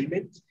proof of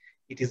payment.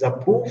 It is a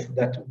proof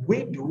that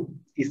WiDU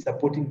is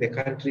supporting the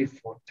country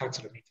for tax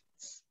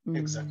remittance.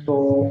 Exactly.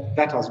 So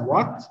that has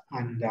worked,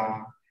 and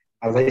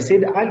as I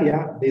said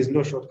earlier, there is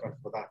no shortcut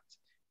for that.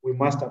 We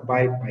must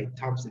abide by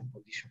terms and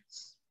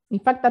conditions. In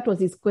fact, that was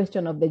his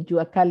question of the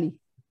Juakali.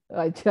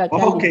 Okay.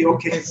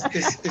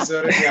 It's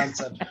already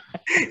answered.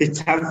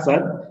 It's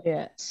answered.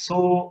 Yeah.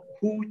 So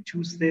who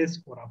chooses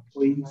or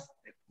appoints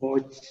the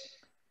coach?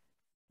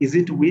 Is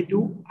it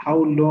WiDU? How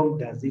long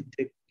does it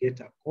take to get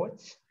a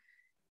coach?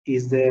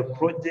 Is the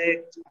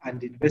project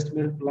and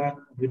investment plan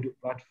WiDU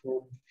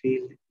platform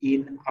filled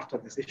in after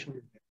the session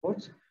with the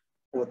coach?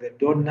 Or the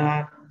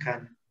donor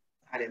can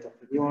an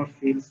entrepreneur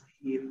fills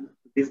in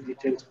these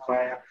details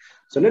prior?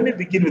 So let me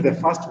begin with the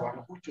first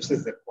one. Who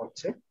chooses the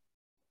coach?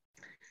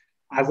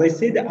 As I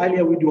said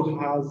earlier, WiDU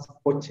has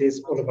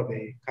coaches all over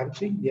the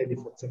country, nearly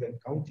 47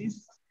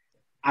 counties.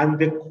 And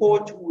the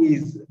coach who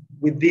is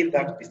within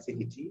that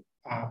vicinity,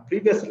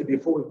 previously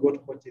before we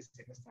got coaches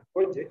in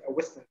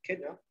Western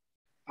Kenya,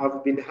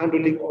 I've been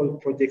handling all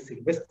projects in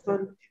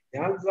Western, in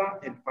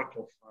Nyanza, and part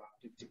of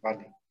Rift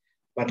Valley.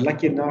 But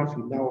lucky enough,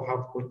 we now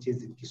have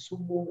coaches in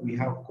Kisumu, we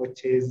have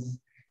coaches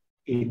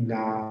in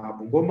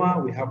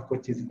Bungoma, we have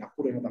coaches in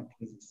Nakuru and other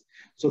places.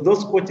 So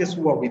those coaches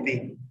who are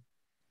within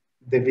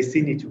the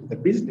vicinity of the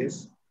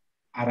business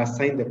are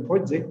assigned the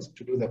project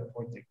to do the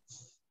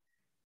projects.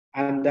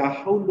 And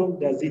how long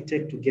does it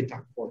take to get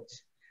a coach?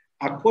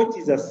 A coach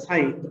is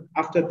assigned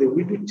after the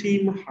WiDU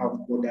team have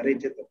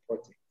moderated the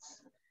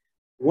projects.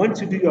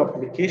 Once you do your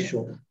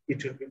application,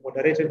 it will be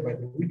moderated by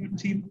the WiDU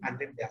team, and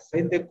then they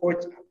assign the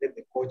coach, and then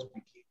the coach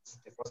begins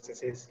the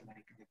processes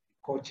like the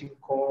coaching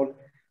call,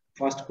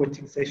 first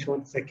coaching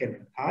session, second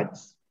and third.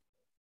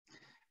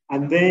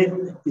 And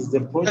then is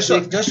the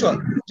project...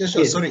 Joshua,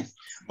 yes. Sorry.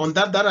 On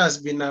that has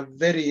been a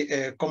very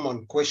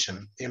common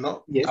question, you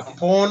know, yes.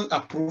 Upon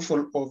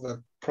approval of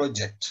a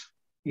project.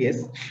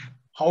 Yes.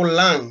 How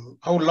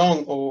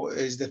long or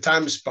is the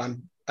time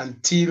span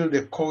until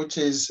the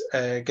coaches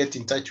get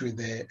in touch with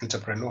the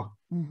entrepreneur?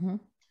 Mm-hmm.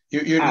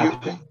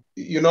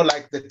 You know,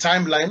 like the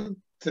timeline,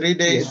 3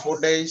 days, yes. 4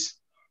 days?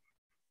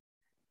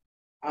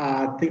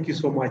 Thank you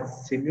so much,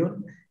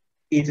 Simeon.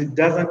 It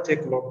doesn't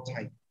take a long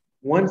time.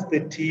 Once the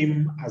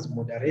team has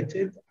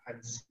moderated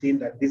and seen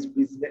that this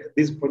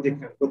project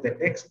can go the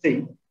next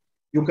day,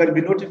 you can be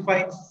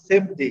notified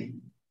same day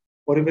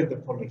or even the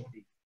following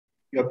day.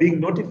 You are being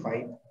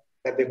notified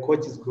that the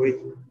coach is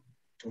going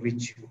to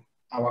reach you.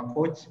 Our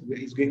coach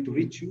is going to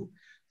reach you.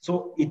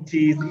 So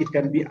it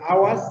can be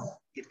hours,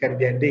 it can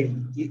be a day.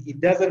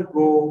 It doesn't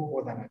go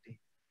more than a day.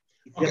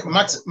 Okay,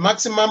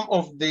 maximum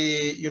of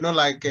the, you know,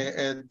 like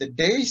the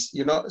days,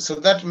 you know, so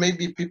that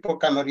maybe people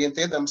can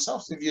orientate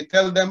themselves. If you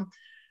tell them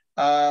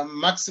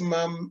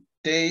maximum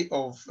day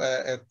of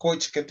a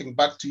coach getting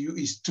back to you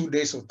is 2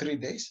 days or 3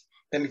 days,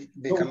 then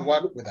they can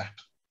work with that.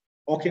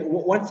 Okay,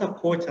 once a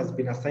coach has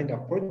been assigned a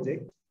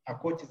project, a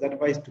coach is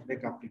advised to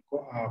make a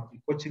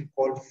pre-coaching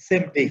call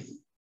same day.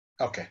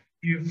 Okay.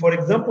 If, for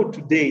example,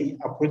 today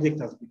a project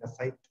has been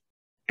assigned,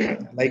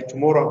 like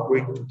tomorrow I'm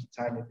going to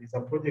Kitale. There's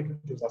a project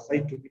that was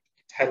assigned to me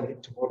to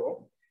Kitale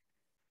tomorrow.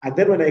 And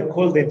then when I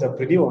called the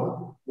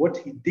entrepreneur, what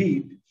he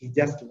did, he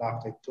just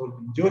laughed. I told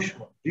him,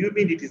 Joshua, do you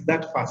mean it is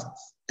that fast?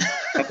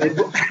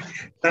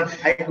 that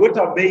I got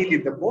a mail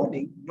in the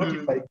morning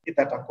notifying me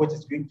that a coach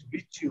is going to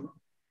reach you,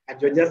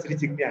 and you're just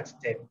reaching me at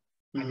 10.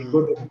 And he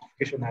got the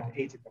notification at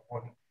 8 in the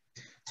morning.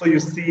 So you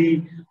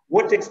see,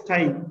 what takes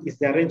time is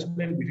the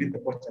arrangement between the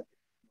coach and the,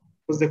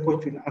 because the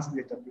coach will ask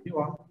the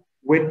entrepreneur,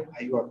 when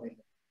are you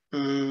available?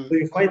 So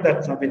you find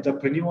that some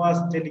entrepreneurs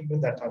telling you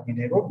that I'm in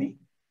Nairobi,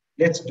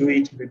 let's do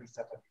it maybe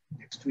Saturday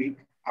next week,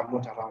 I'm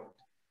not around.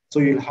 So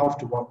you'll have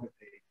to work with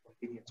the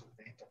convenience of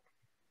the entrepreneur.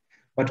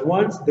 But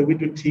once the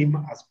WiDU team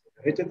has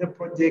moderated the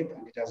project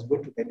and it has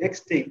gone to the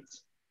next stage,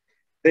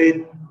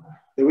 then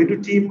the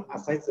WiDU team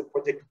assigns the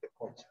project to the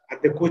coach,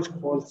 and the coach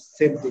calls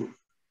same day.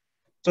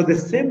 So the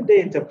same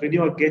day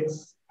entrepreneur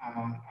gets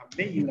a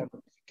mail, a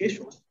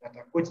notification that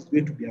a coach is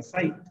going to be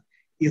assigned,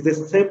 is the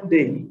same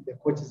day the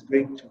coach is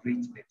going to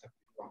reach the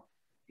entrepreneur.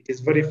 It is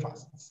very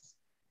fast.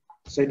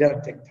 So it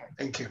doesn't take time.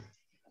 Thank you.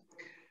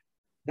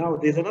 Now,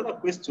 there's another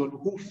question.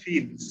 Who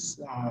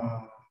feels,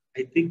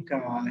 I think,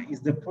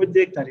 is the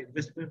project and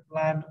investment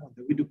plan on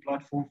the WiDU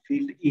platform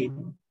filled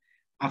in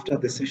after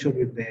the session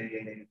with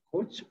the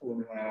coach,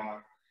 or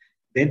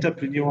the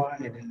entrepreneur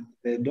and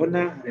the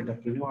donor and the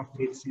entrepreneur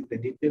fills in the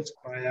details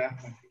prior?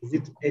 Is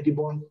it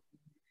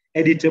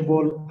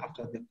editable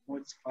after the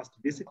coach's first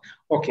visit?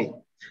 Okay.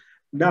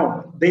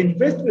 Now, the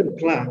investment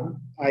plan,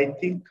 I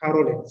think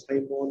Carol and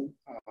Simon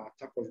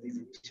tackled this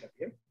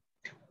initially.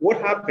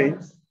 What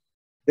happens?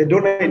 The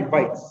donor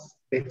invites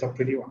the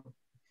entrepreneur.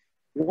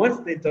 Once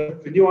the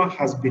entrepreneur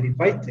has been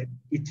invited,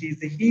 it is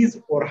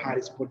his or her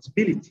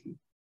responsibility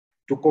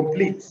to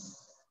complete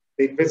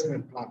the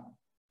investment plan.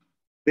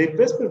 The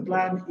investment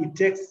plan, it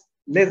takes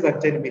less than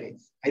 10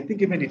 minutes. I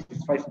think even it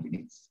is 5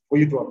 minutes for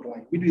you to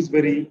apply. It is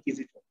very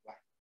easy to apply.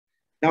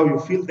 Now you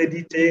fill the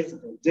details,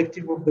 the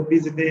objective of the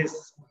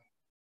business,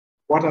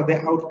 what are the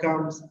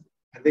outcomes,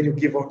 and then you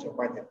give out your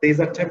budget. There's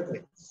a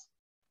template.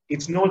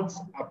 It's not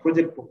a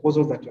project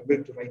proposal that you're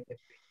going to write the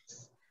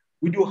things.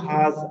 WiDU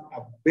has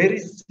a very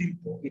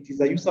simple, it is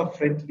a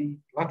user-friendly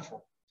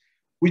platform,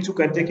 which you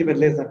can take even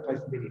less than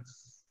 5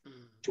 minutes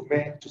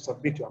to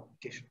submit your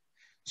application.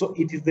 So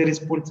it is the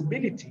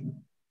responsibility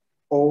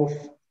of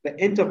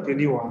the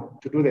entrepreneur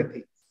to do the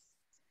things.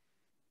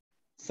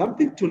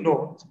 Something to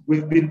note,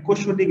 we've been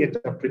cautioning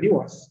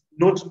entrepreneurs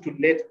not to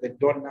let the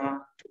donor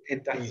to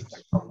enter his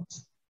account.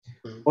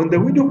 On the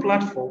WiDU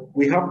platform,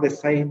 we have the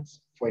site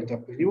for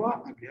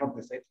entrepreneur and we have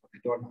the site for the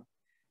donor.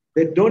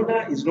 The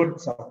donor is not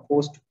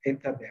supposed to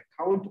enter the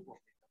account of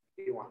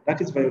the entrepreneur.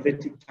 That is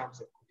violating terms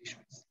and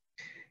conditions.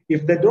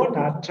 If the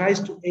donor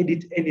tries to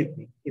edit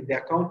anything in the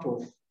account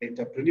of the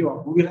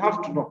entrepreneur, we will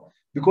have to know,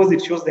 because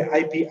it shows the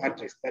IP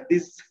address that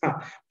this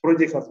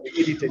project has been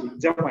edited in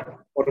Germany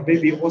or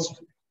maybe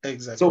Austria.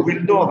 Exactly. So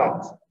we'll know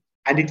that.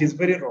 And it is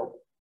very wrong.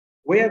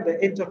 Where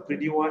the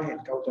entrepreneur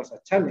encounters a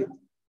challenge,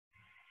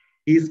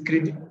 he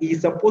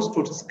is supposed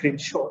to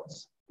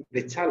screenshot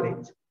the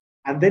challenge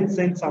and then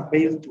sends a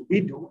mail to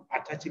WiDU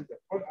attaching the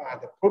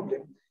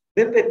problem.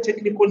 Then the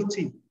technical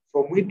team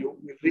from WiDU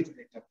will reach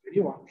the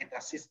entrepreneur and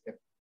assist them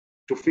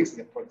to fix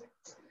the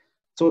project.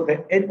 So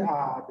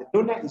the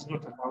donor is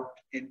not allowed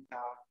to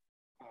enter,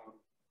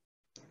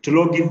 to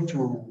log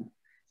into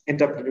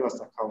entrepreneur's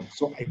account.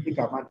 So I think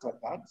I've answered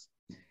that.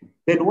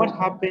 Then what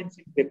happens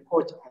if the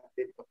coach and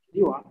the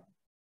entrepreneur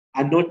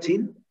are not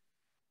in?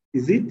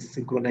 Is it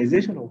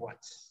synchronization or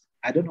what?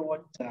 I don't know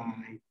what.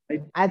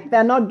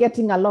 They're not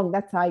getting along.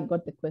 That's how I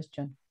got the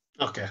question.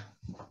 Okay.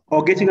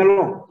 Or getting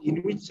along. In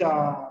which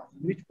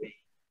way?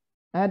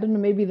 I don't know,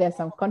 maybe there's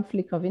some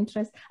conflict of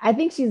interest. I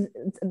think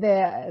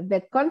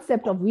the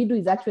concept of WiDU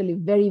is actually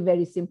very,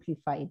 very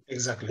simplified.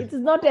 Exactly. It's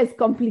not as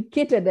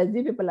complicated as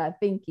you people are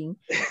thinking.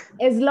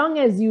 As long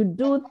as you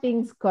do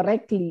things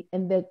correctly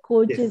and the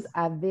coaches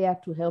are there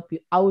to help you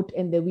out,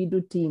 and the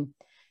WiDU team.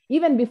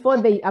 Even before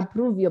they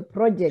approve your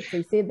project,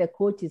 they say the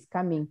coach is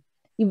coming.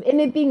 If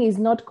anything is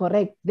not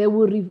correct, they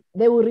will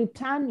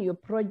return your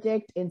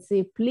project and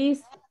say,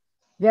 please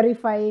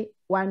verify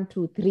 1,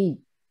 2, 3.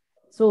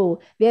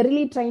 So they're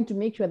really trying to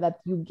make sure that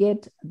you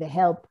get the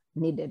help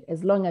needed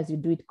as long as you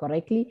do it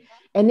correctly.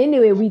 And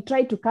anyway, we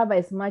try to cover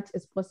as much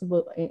as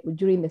possible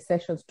during the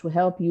sessions to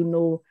help you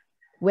know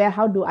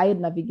how do I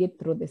navigate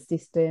through the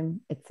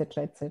system,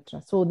 etc.,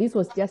 etc. So this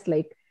was just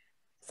like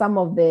some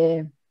of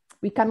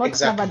we cannot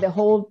cover the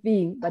whole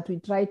thing, but we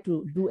try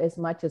to do as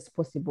much as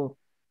possible.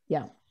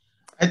 Yeah.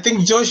 I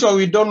think, Joshua,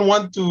 we don't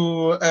want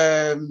to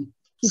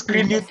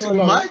screen you too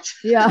much.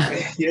 Yeah.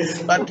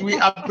 Yes. But we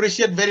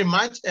appreciate very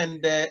much.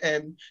 And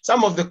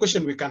some of the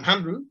questions we can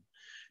handle.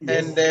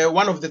 Yes. And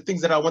one of the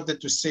things that I wanted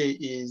to say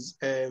is,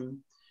 and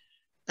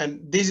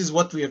this is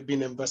what we have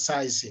been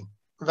emphasizing,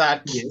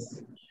 that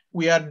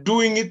we are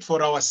doing it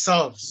for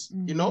ourselves,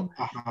 you know.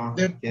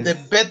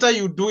 The better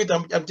you do it,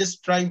 I'm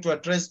just trying to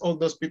address all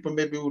those people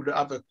maybe who would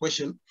have a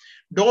question.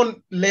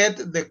 Don't let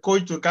the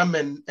coach to come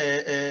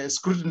and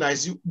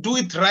scrutinize you. Do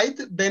it right,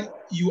 then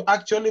you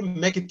actually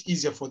make it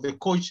easier for the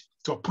coach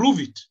to approve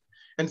it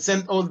and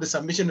send all the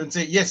submission and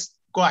say, yes,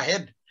 go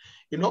ahead,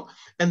 you know.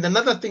 And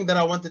another thing that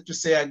I wanted to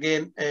say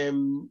again,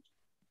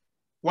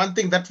 one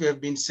thing that we have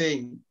been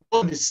saying,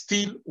 don't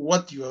steal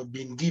what you have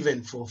been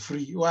given for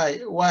free.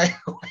 Why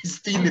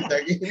steal it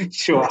again?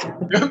 Sure.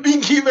 You're being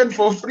given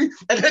for free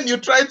and then you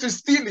try to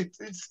steal it.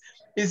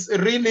 It's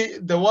really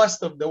the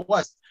worst of the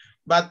worst.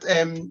 But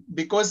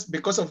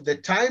because of the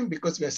time, because we are